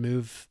try to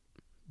remove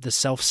the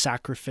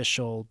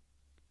self-sacrificial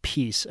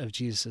piece of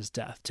Jesus'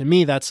 death. To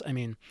me, that's,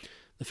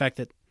 the fact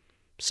that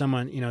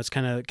someone, it's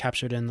kind of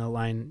captured in the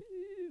line,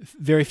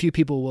 very few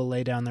people will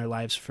lay down their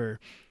lives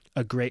for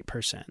a great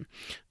person,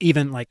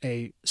 even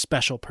a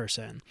special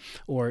person,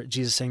 or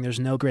Jesus saying there's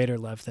no greater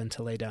love than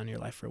to lay down your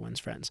life for one's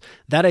friends.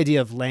 That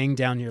idea of laying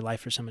down your life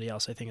for somebody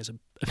else, I think,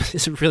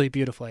 is a really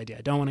beautiful idea.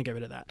 I don't want to get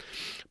rid of that.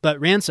 But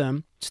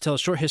ransom, to tell a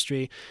short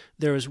history,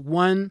 there was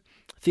one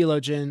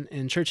theologian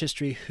in church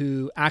history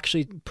who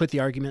actually put the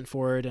argument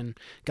forward and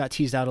got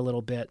teased out a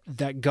little bit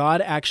that God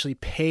actually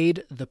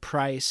paid the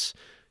price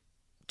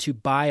to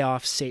buy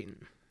off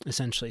Satan,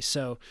 essentially.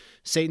 So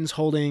Satan's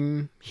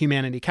holding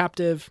humanity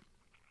captive.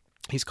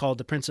 He's called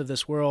the prince of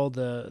this world,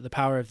 the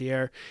power of the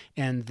air,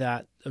 and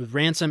that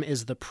ransom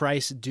is the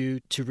price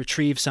due to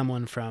retrieve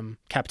someone from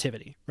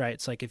captivity, right?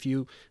 It's if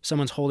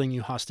someone's holding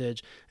you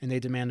hostage and they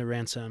demand a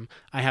ransom,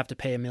 I have to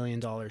pay $1 million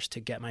to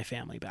get my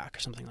family back, or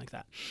something like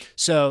that.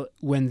 So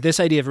when this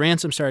idea of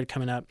ransom started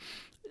coming up,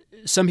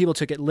 some people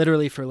took it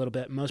literally for a little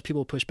bit. Most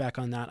people pushed back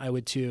on that. I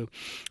would too,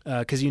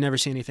 because you never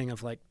see anything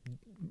of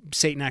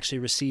Satan actually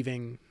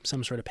receiving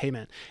some sort of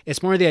payment.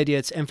 It's more the idea,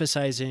 it's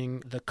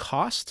emphasizing the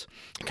cost,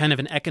 kind of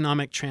an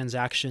economic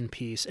transaction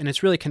piece, and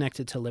it's really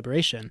connected to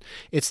liberation.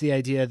 It's the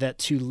idea that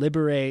to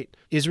liberate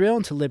Israel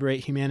and to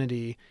liberate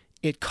humanity,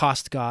 it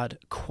cost God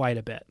quite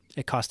a bit.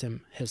 It cost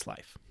him his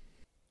life.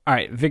 All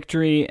right,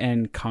 victory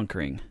and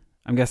conquering.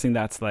 I'm guessing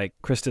that's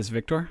Christus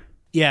Victor?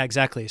 Yeah,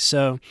 exactly.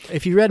 So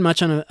if you read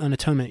much on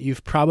atonement,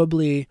 you've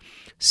probably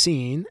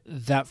seen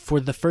that for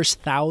the first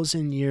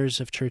 1,000 years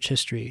of church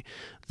history,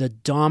 the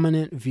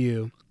dominant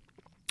view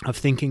of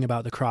thinking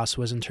about the cross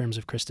was in terms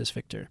of Christus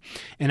Victor.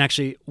 And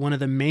actually, one of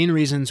the main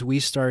reasons we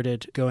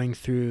started going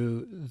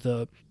through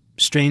the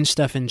strange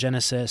stuff in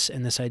Genesis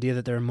and this idea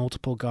that there are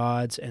multiple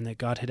gods and that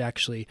God had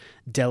actually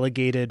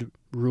delegated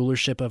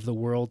rulership of the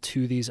world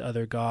to these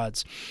other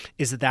gods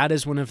is that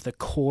is one of the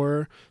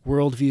core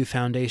worldview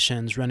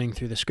foundations running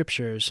through the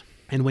scriptures.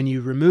 And when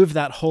you remove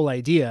that whole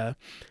idea,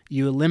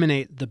 you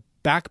eliminate the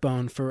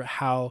backbone for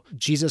how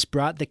Jesus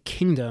brought the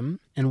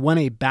kingdom and won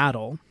a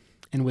battle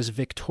and was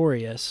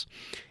victorious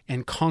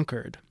and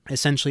conquered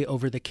essentially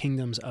over the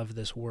kingdoms of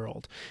this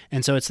world.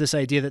 And so it's this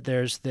idea that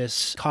there's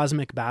this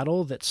cosmic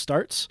battle that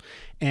starts,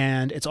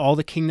 and it's all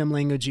the kingdom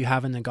language you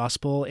have in the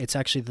gospel. It's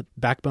actually the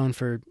backbone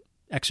for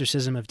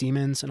exorcism of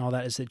demons and all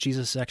that, is that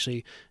Jesus is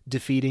actually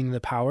defeating the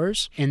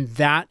powers. And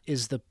that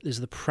is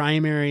the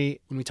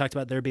primary, when we talked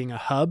about there being a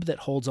hub that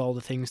holds all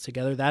the things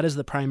together, that is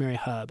the primary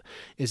hub,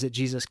 is that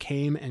Jesus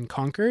came and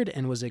conquered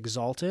and was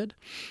exalted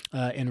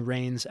and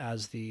reigns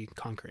as the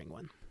conquering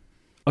one.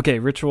 Okay,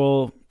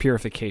 ritual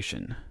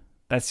purification.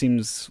 That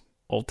seems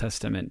Old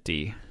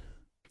Testament-y.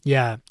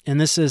 Yeah, and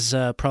this is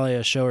probably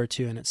a show or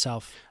two in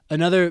itself.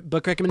 Another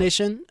book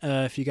recommendation,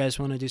 if you guys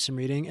want to do some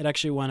reading, it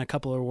actually won a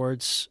couple of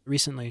awards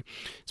recently.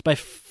 It's by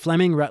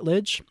Fleming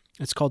Rutledge.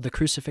 It's called The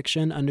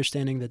Crucifixion,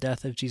 Understanding the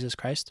Death of Jesus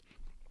Christ.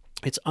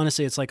 It's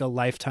honestly, it's like a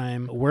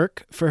lifetime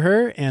work for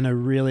her and a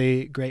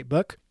really great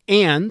book.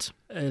 And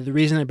the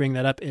reason I bring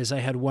that up is I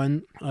had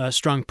one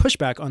strong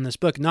pushback on this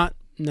book, not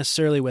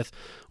necessarily with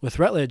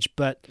Rutledge,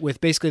 but with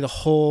basically the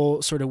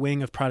whole sort of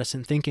wing of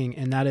Protestant thinking,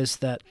 and that is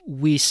that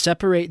we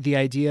separate the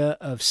idea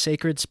of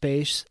sacred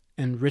space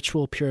and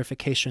ritual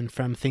purification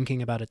from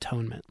thinking about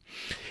atonement.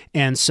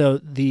 And so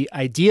the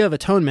idea of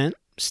atonement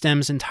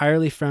stems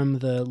entirely from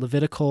the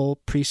Levitical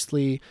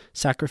priestly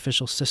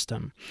sacrificial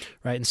system,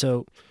 right? And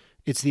so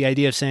it's the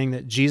idea of saying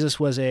that Jesus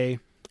was a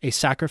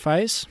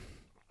sacrifice,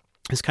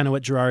 is kind of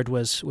what Girard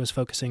was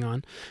focusing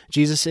on.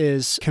 Jesus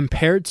is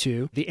compared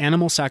to the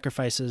animal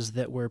sacrifices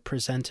that were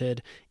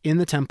presented in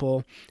the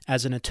temple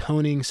as an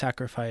atoning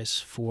sacrifice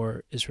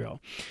for Israel.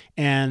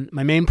 And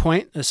my main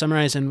point, to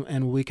summarize,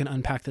 and we can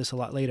unpack this a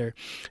lot later,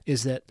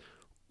 is that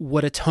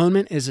what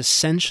atonement is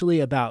essentially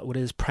about, what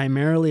it is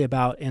primarily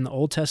about in the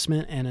Old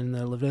Testament and in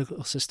the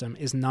Levitical system,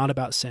 is not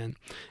about sin.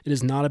 It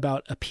is not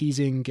about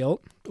appeasing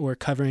guilt or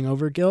covering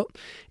over guilt.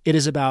 It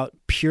is about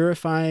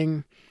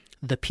purifying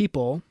the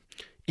people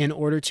in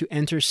order to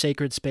enter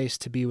sacred space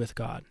to be with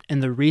God.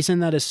 And the reason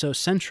that is so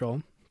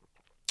central,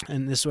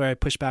 and this is where I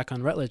push back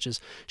on Rutledge,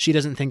 is she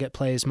doesn't think it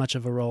plays much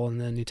of a role in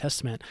the New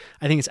Testament.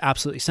 I think it's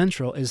absolutely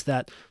central, is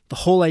that the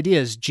whole idea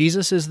is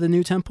Jesus is the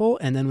new temple,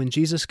 and then when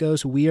Jesus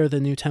goes, we are the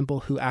new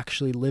temple who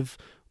actually live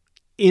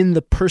in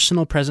the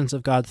personal presence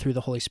of God through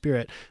the Holy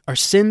Spirit. Our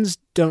sins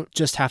don't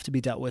just have to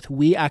be dealt with.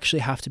 We actually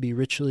have to be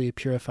ritually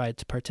purified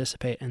to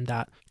participate in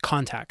that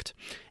contact.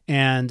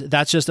 And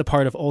that's just a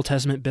part of Old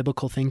Testament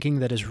biblical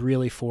thinking that is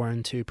really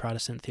foreign to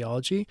Protestant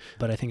theology,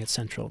 but I think it's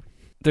central.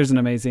 There's an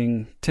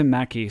amazing Tim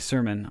Mackie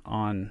sermon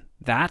on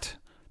that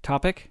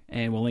topic,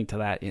 and we'll link to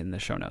that in the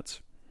show notes.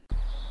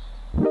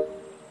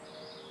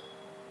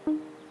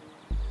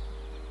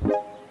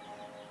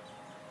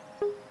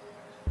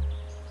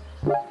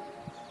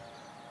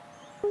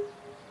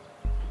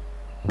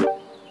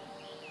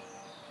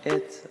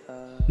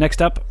 Next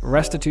up,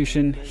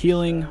 restitution,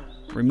 healing,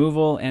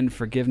 removal, and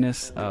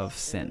forgiveness of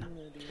sin.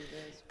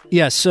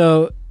 Yeah,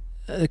 so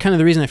kind of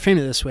the reason I framed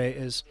it this way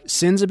is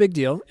sin's a big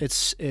deal.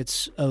 It's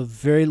a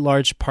very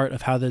large part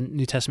of how the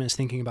New Testament is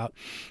thinking about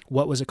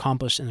what was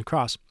accomplished in the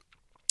cross.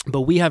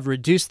 But we have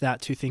reduced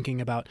that to thinking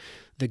about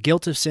the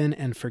guilt of sin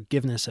and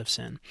forgiveness of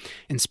sin.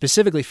 And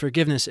specifically,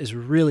 forgiveness is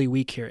really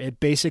weak here. It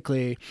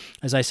basically,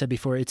 as I said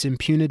before, it's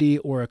impunity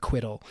or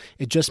acquittal.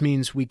 It just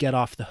means we get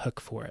off the hook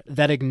for it.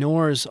 That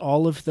ignores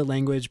all of the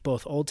language,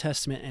 both Old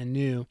Testament and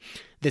New,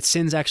 that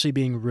sin's actually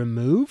being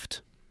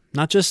removed,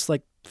 not just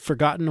like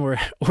forgotten or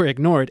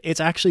ignored. It's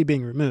actually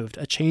being removed.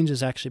 A change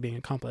is actually being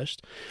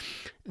accomplished.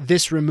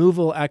 This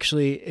removal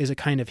actually is a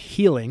kind of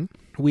healing.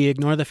 We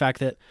ignore the fact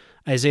that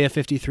Isaiah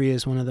 53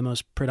 is one of the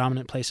most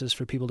predominant places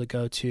for people to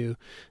go to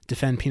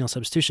defend penal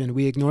substitution.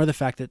 We ignore the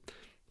fact that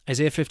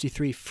Isaiah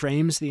 53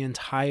 frames the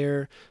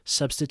entire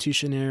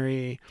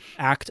substitutionary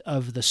act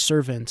of the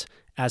servant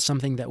as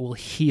something that will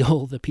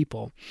heal the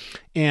people.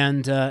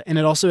 And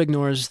it also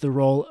ignores the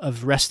role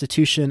of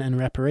restitution and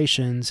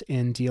reparations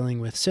in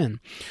dealing with sin.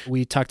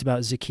 We talked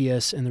about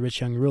Zacchaeus and the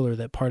rich young ruler,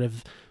 that part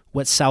of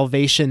what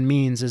salvation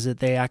means is that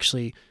they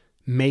actually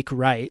make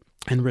right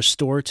and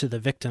restore to the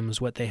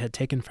victims what they had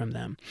taken from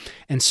them.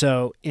 And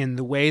so in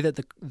the way that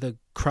the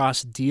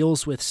cross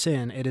deals with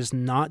sin, it is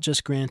not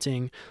just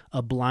granting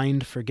a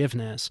blind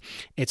forgiveness.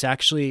 It's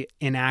actually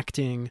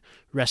enacting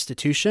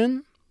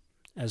restitution,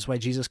 as why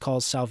Jesus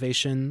calls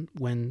salvation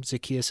when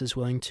Zacchaeus is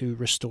willing to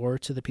restore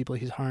to the people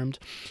he's harmed.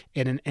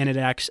 And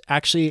it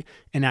actually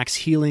enacts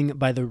healing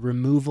by the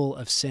removal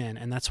of sin.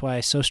 And that's why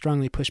I so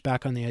strongly push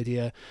back on the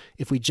idea,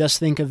 if we just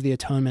think of the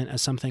atonement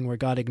as something where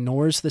God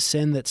ignores the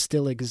sin that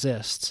still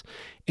exists,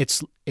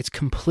 it's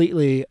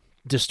completely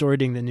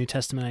distorting the New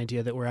Testament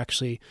idea that we're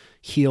actually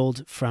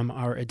healed from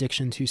our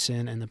addiction to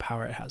sin and the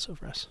power it has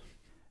over us.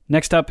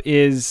 Next up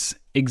is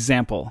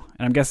example.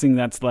 And I'm guessing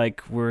that's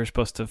like we're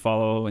supposed to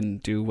follow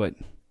and do what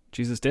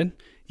Jesus did?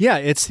 Yeah,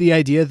 it's the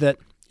idea that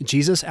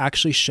Jesus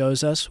actually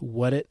shows us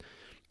what it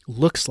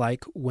looks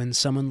like when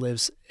someone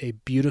lives a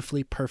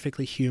beautifully,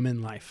 perfectly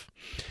human life.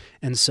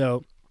 And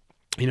so,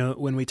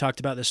 when we talked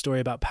about the story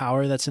about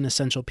power, that's an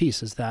essential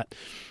piece, is that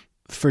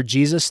for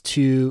Jesus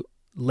to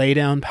lay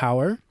down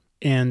power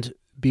and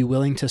be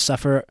willing to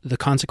suffer the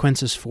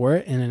consequences for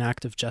it in an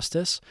act of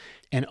justice,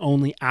 and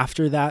only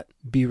after that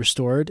be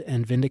restored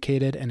and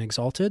vindicated and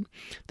exalted,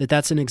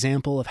 that's an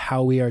example of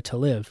how we are to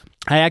live.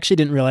 I actually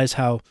didn't realize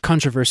how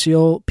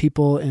controversial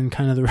people in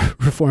kind of the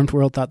Reformed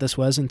world thought this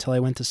was until I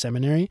went to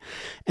seminary.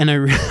 And I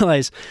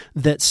realized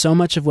that so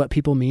much of what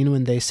people mean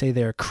when they say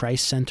they're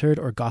Christ-centered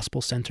or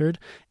gospel-centered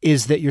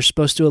is that you're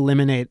supposed to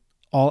eliminate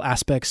all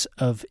aspects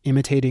of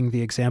imitating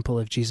the example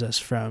of Jesus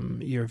from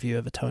your view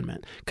of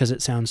atonement, because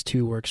it sounds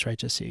too works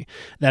righteousy.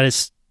 That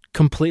is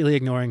completely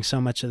ignoring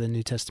so much of the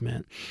New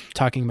Testament,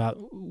 talking about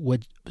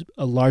what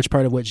a large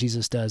part of what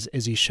Jesus does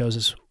is he shows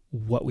us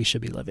what we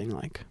should be living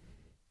like.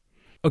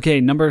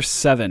 Okay, number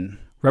 7,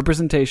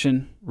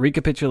 representation,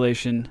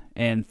 recapitulation,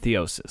 and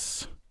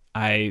theosis.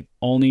 I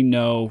only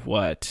know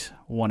what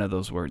one of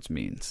those words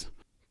means.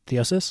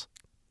 Theosis?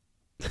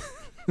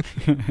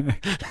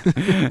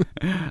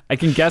 I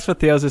can guess what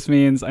theosis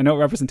means. I know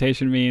what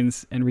representation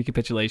means, and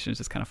recapitulation is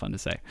just kind of fun to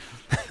say.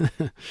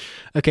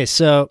 Okay,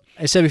 so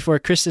I said before,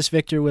 Christus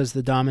Victor was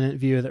the dominant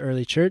view of the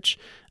early church.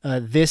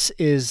 This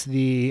is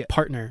the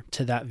partner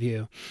to that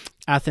view.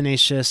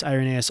 Athanasius,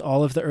 Irenaeus,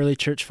 all of the early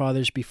church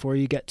fathers before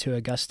you get to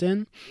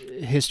Augustine.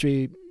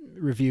 History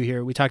review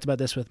here. We talked about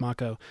this with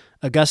Mako.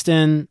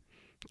 Augustine,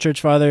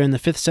 church father in the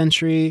 5th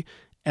century.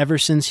 Ever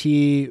since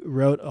he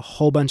wrote a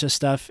whole bunch of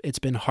stuff, it's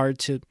been hard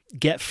to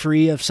get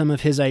free of some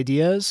of his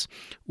ideas.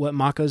 What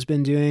Mako's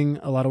been doing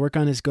a lot of work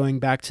on is going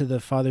back to the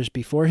fathers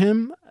before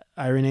him,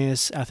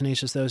 Irenaeus,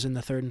 Athanasius, those in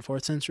the 3rd and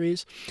 4th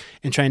centuries,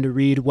 and trying to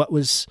read what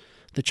was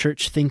the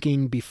church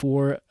thinking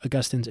before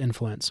Augustine's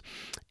influence.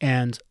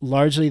 And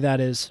largely that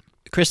is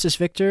Christus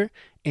Victor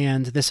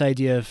and this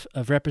idea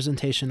of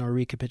representation or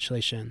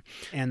recapitulation,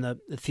 and the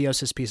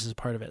theosis piece is a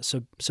part of it.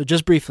 So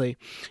just briefly,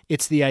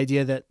 it's the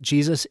idea that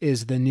Jesus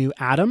is the new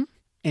Adam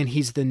and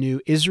he's the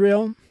new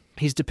Israel.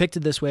 He's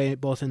depicted this way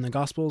both in the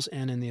Gospels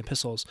and in the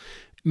epistles,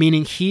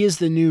 meaning he is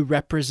the new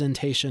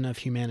representation of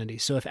humanity.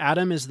 So if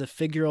Adam is the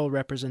figural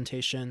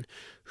representation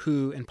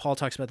who, and Paul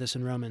talks about this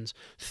in Romans,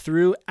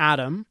 through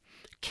Adam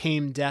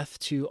came death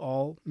to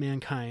all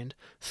mankind,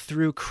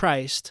 through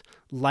Christ,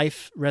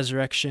 life,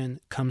 resurrection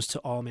comes to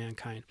all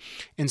mankind.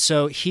 And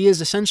so he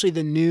is essentially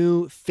the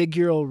new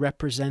figural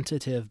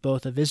representative,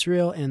 both of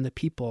Israel and the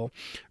people.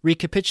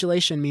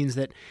 Recapitulation means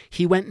that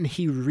he went and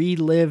he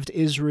relived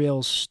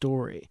Israel's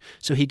story.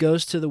 So he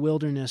goes to the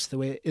wilderness the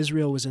way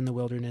Israel was in the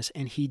wilderness,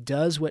 and he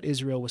does what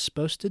Israel was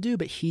supposed to do,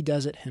 but he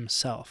does it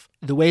himself.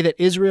 The way that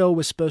Israel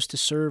was supposed to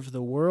serve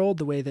the world,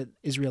 the way that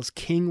Israel's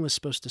king was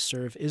supposed to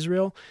serve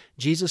Israel,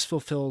 Jesus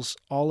fulfills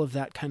all of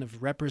that kind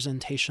of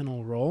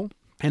representational role.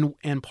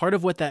 And part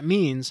of what that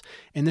means,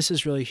 and this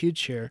is really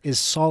huge here, is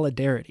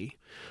solidarity.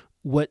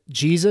 What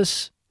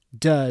Jesus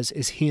does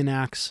is he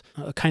enacts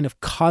a kind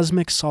of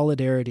cosmic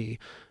solidarity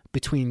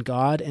between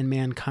God and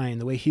mankind.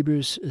 The way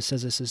Hebrews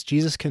says this is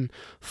Jesus can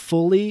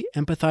fully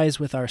empathize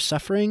with our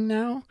suffering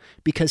now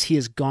because he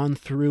has gone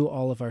through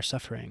all of our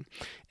suffering.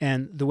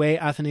 And the way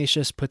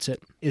Athanasius puts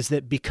it is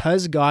that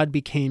because God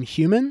became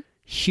human,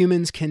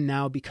 humans can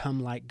now become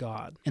like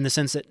God. In the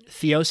sense that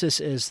theosis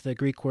is the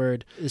Greek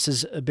word. This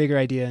is a bigger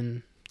idea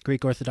in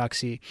Greek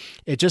Orthodoxy.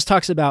 It just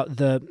talks about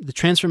the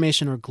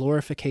transformation or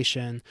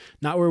glorification,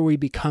 not where we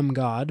become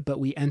God, but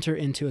we enter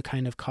into a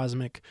kind of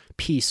cosmic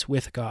peace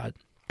with God.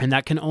 And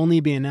that can only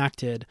be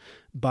enacted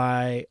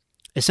by,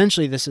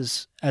 essentially this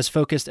is as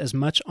focused as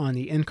much on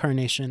the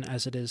incarnation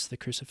as it is the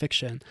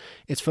crucifixion.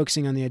 It's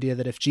focusing on the idea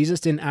that if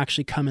Jesus didn't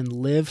actually come and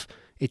live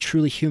a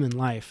truly human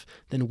life,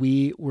 then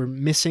we were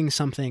missing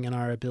something in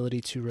our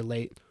ability to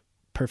relate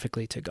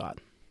perfectly to God.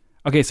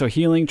 Okay, so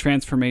healing,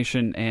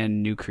 transformation,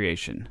 and new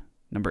creation.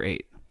 Number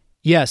 8.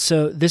 Yeah,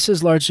 so this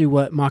is largely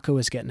what Mako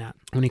was getting at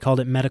when he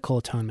called it medical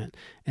atonement.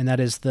 And that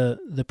is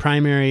the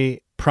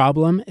primary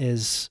problem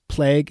is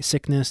plague,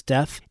 sickness,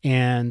 death,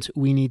 and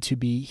we need to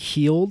be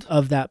healed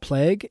of that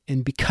plague.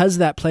 And because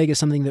that plague is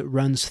something that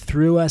runs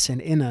through us and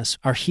in us,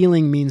 our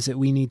healing means that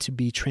we need to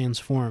be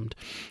transformed.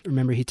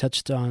 Remember, he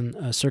touched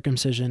on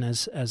circumcision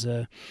as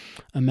a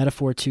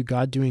metaphor to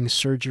God doing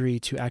surgery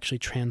to actually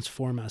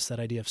transform us, that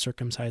idea of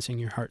circumcising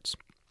your hearts.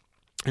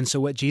 And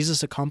so what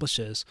Jesus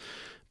accomplishes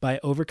by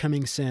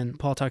overcoming sin,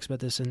 Paul talks about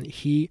this, and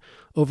he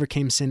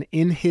overcame sin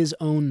in his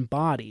own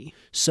body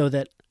so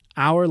that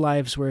our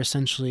lives were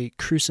essentially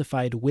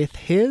crucified with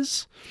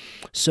his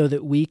so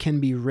that we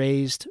can be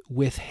raised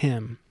with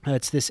him.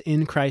 It's this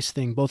in Christ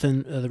thing, both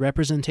in the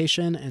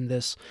representation and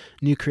this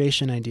new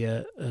creation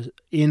idea.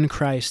 In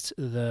Christ,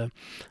 the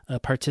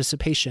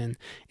participation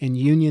in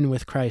union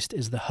with Christ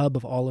is the hub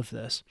of all of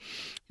this.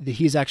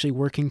 He's actually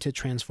working to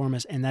transform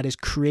us, and that is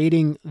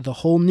creating the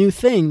whole new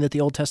thing that the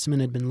Old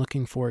Testament had been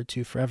looking forward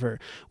to forever,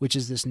 which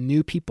is this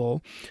new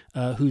people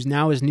who's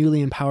now is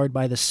newly empowered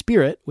by the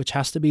Spirit, which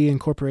has to be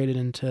incorporated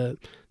into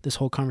this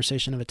whole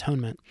conversation of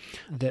atonement,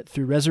 that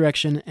through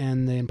resurrection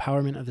and the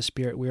empowerment of the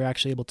Spirit, we're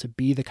actually able to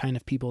be the kind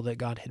of people that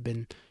God had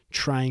been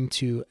trying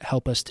to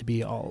help us to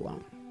be all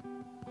along.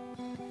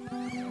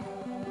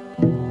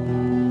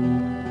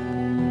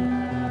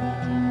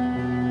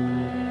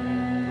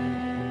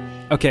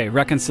 Okay,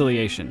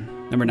 reconciliation,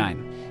 number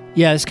 9.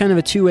 Yeah, it's kind of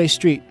a two-way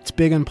street. It's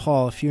big on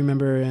Paul. If you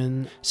remember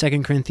in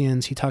 2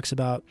 Corinthians, he talks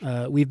about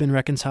we've been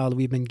reconciled.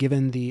 We've been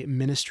given the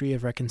ministry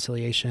of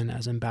reconciliation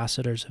as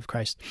ambassadors of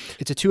Christ.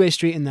 It's a two-way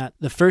street in that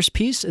the first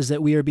piece is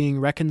that we are being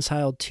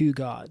reconciled to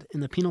God. In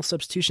the penal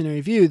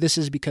substitutionary view, this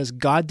is because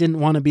God didn't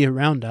want to be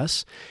around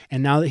us,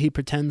 and now that he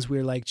pretends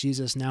we're like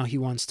Jesus, now he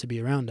wants to be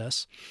around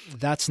us.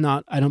 That's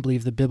not, I don't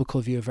believe, the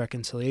biblical view of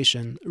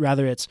reconciliation.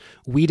 Rather, it's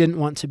we didn't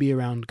want to be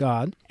around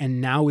God,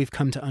 and now we've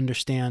come to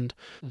understand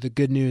the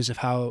good news of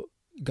how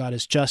God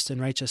is just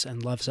and righteous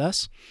and loves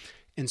us.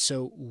 And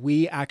so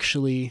we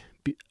actually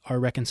are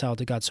reconciled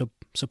to God. So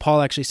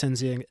Paul actually sends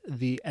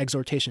the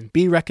exhortation,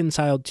 be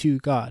reconciled to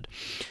God.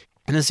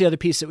 And that's the other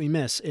piece that we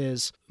miss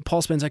is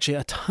Paul spends actually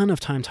a ton of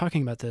time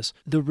talking about this.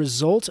 The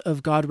result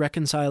of God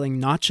reconciling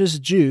not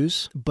just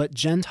Jews, but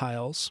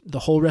Gentiles, the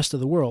whole rest of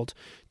the world,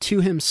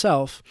 to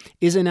himself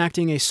is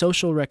enacting a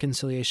social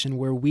reconciliation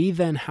where we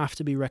then have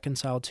to be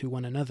reconciled to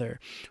one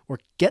another or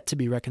get to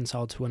be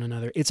reconciled to one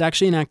another. It's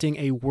actually enacting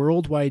a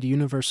worldwide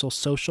universal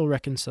social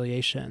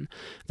reconciliation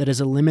that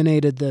has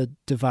eliminated the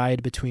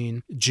divide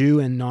between Jew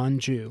and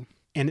non-Jew.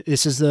 And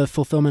this is the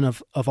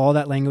fulfillment of all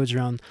that language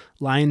around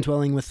lion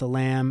dwelling with the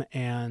lamb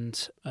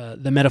and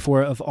the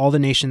metaphor of all the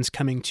nations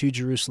coming to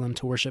Jerusalem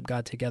to worship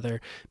God together.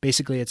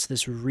 Basically, it's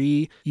this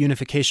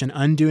reunification,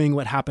 undoing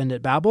what happened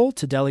at Babel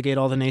to delegate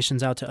all the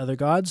nations out to other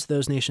gods.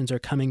 Those nations are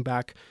coming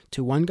back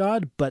to one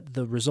God, but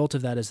the result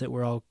of that is that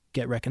we're all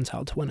get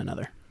reconciled to one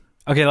another.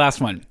 Okay, last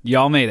one.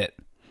 Y'all made it.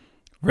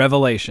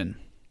 Revelation.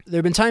 There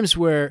have been times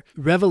where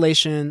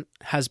revelation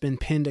has been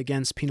pinned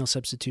against penal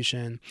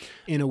substitution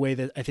in a way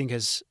that I think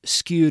has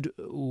skewed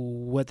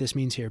what this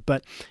means here.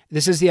 But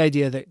this is the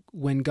idea that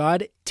when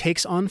God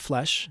takes on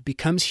flesh,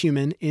 becomes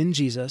human in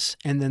Jesus,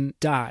 and then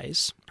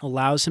dies,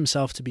 allows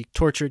himself to be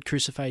tortured,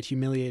 crucified,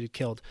 humiliated,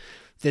 killed,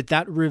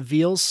 that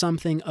reveals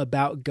something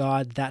about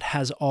God that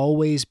has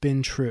always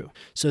been true.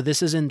 So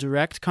this is in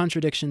direct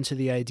contradiction to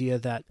the idea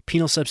that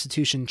penal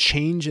substitution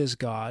changes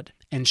God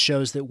and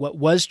shows that what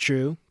was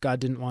true,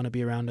 God didn't want to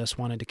be around us,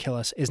 wanted to kill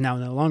us, is now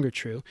no longer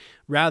true.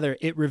 Rather,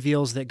 it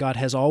reveals that God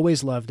has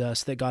always loved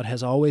us, that God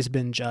has always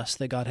been just,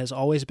 that God has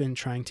always been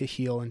trying to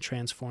heal and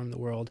transform the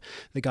world,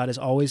 that God has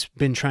always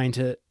been trying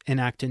to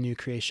enact a new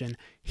creation.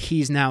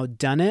 He's now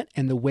done it,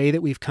 and the way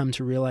that we've come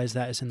to realize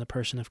that is in the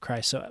person of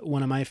Christ. So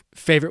one of my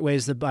favorite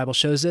ways the Bible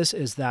shows this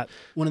is that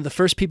one of the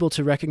first people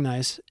to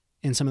recognize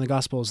in some of the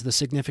Gospels the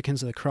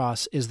significance of the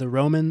cross is the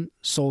Roman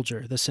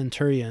soldier, the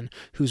centurion,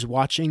 who's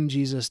watching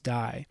Jesus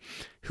die,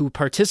 who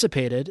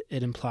participated,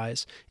 it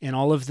implies, in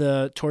all of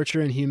the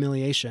torture and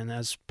humiliation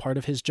as part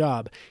of his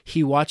job.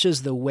 He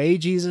watches the way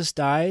Jesus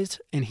dies,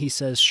 and he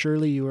says,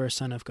 "Surely you are a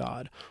son of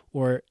God,"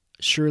 or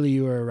 "Surely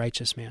you are a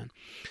righteous man."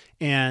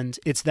 And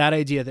it's that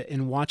idea that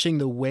in watching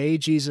the way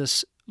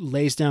Jesus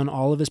lays down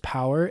all of his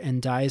power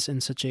and dies in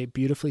such a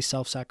beautifully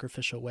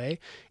self-sacrificial way,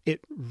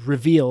 it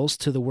reveals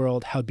to the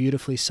world how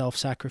beautifully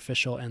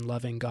self-sacrificial and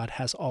loving God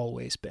has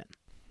always been.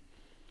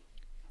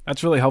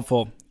 That's really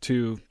helpful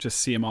to just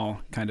see them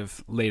all kind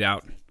of laid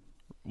out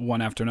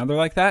one after another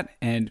like that,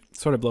 and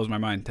sort of blows my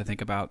mind to think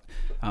about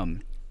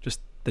just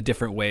the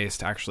different ways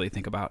to actually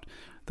think about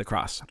the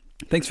cross.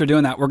 Thanks for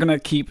doing that. We're going to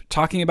keep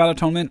talking about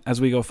atonement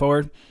as we go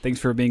forward. Thanks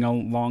for being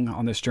along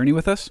on this journey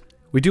with us.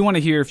 We do want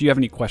to hear if you have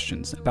any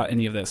questions about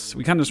any of this.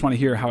 We kind of just want to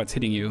hear how it's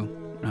hitting you.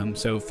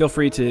 So feel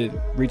free to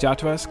reach out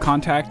to us,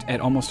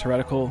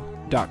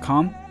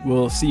 contact@almostheretical.com.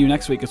 We'll see you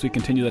next week as we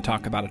continue to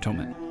talk about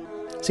atonement.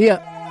 See ya.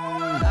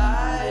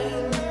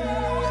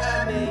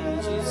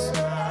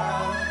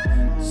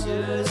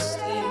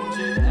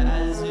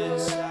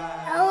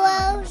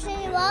 Hello,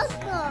 she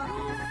welcome.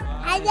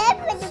 I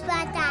love the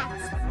podcast.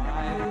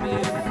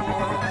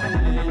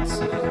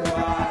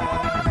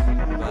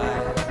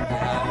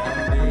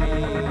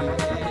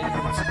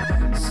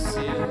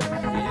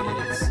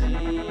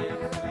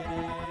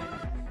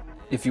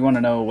 If you want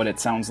to know what it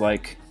sounds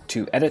like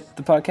to edit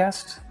the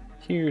podcast,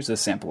 here's a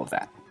sample of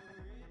that.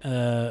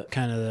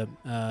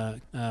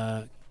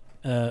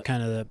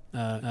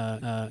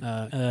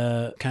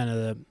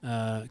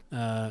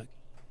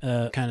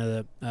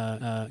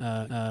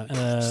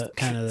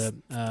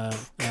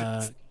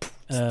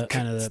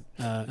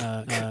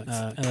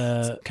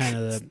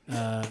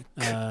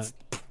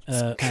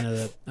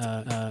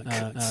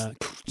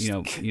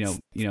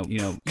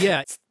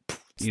 Yeah.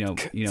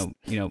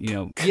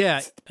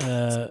 Yeah,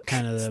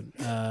 kind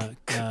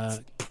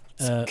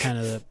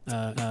of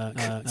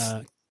the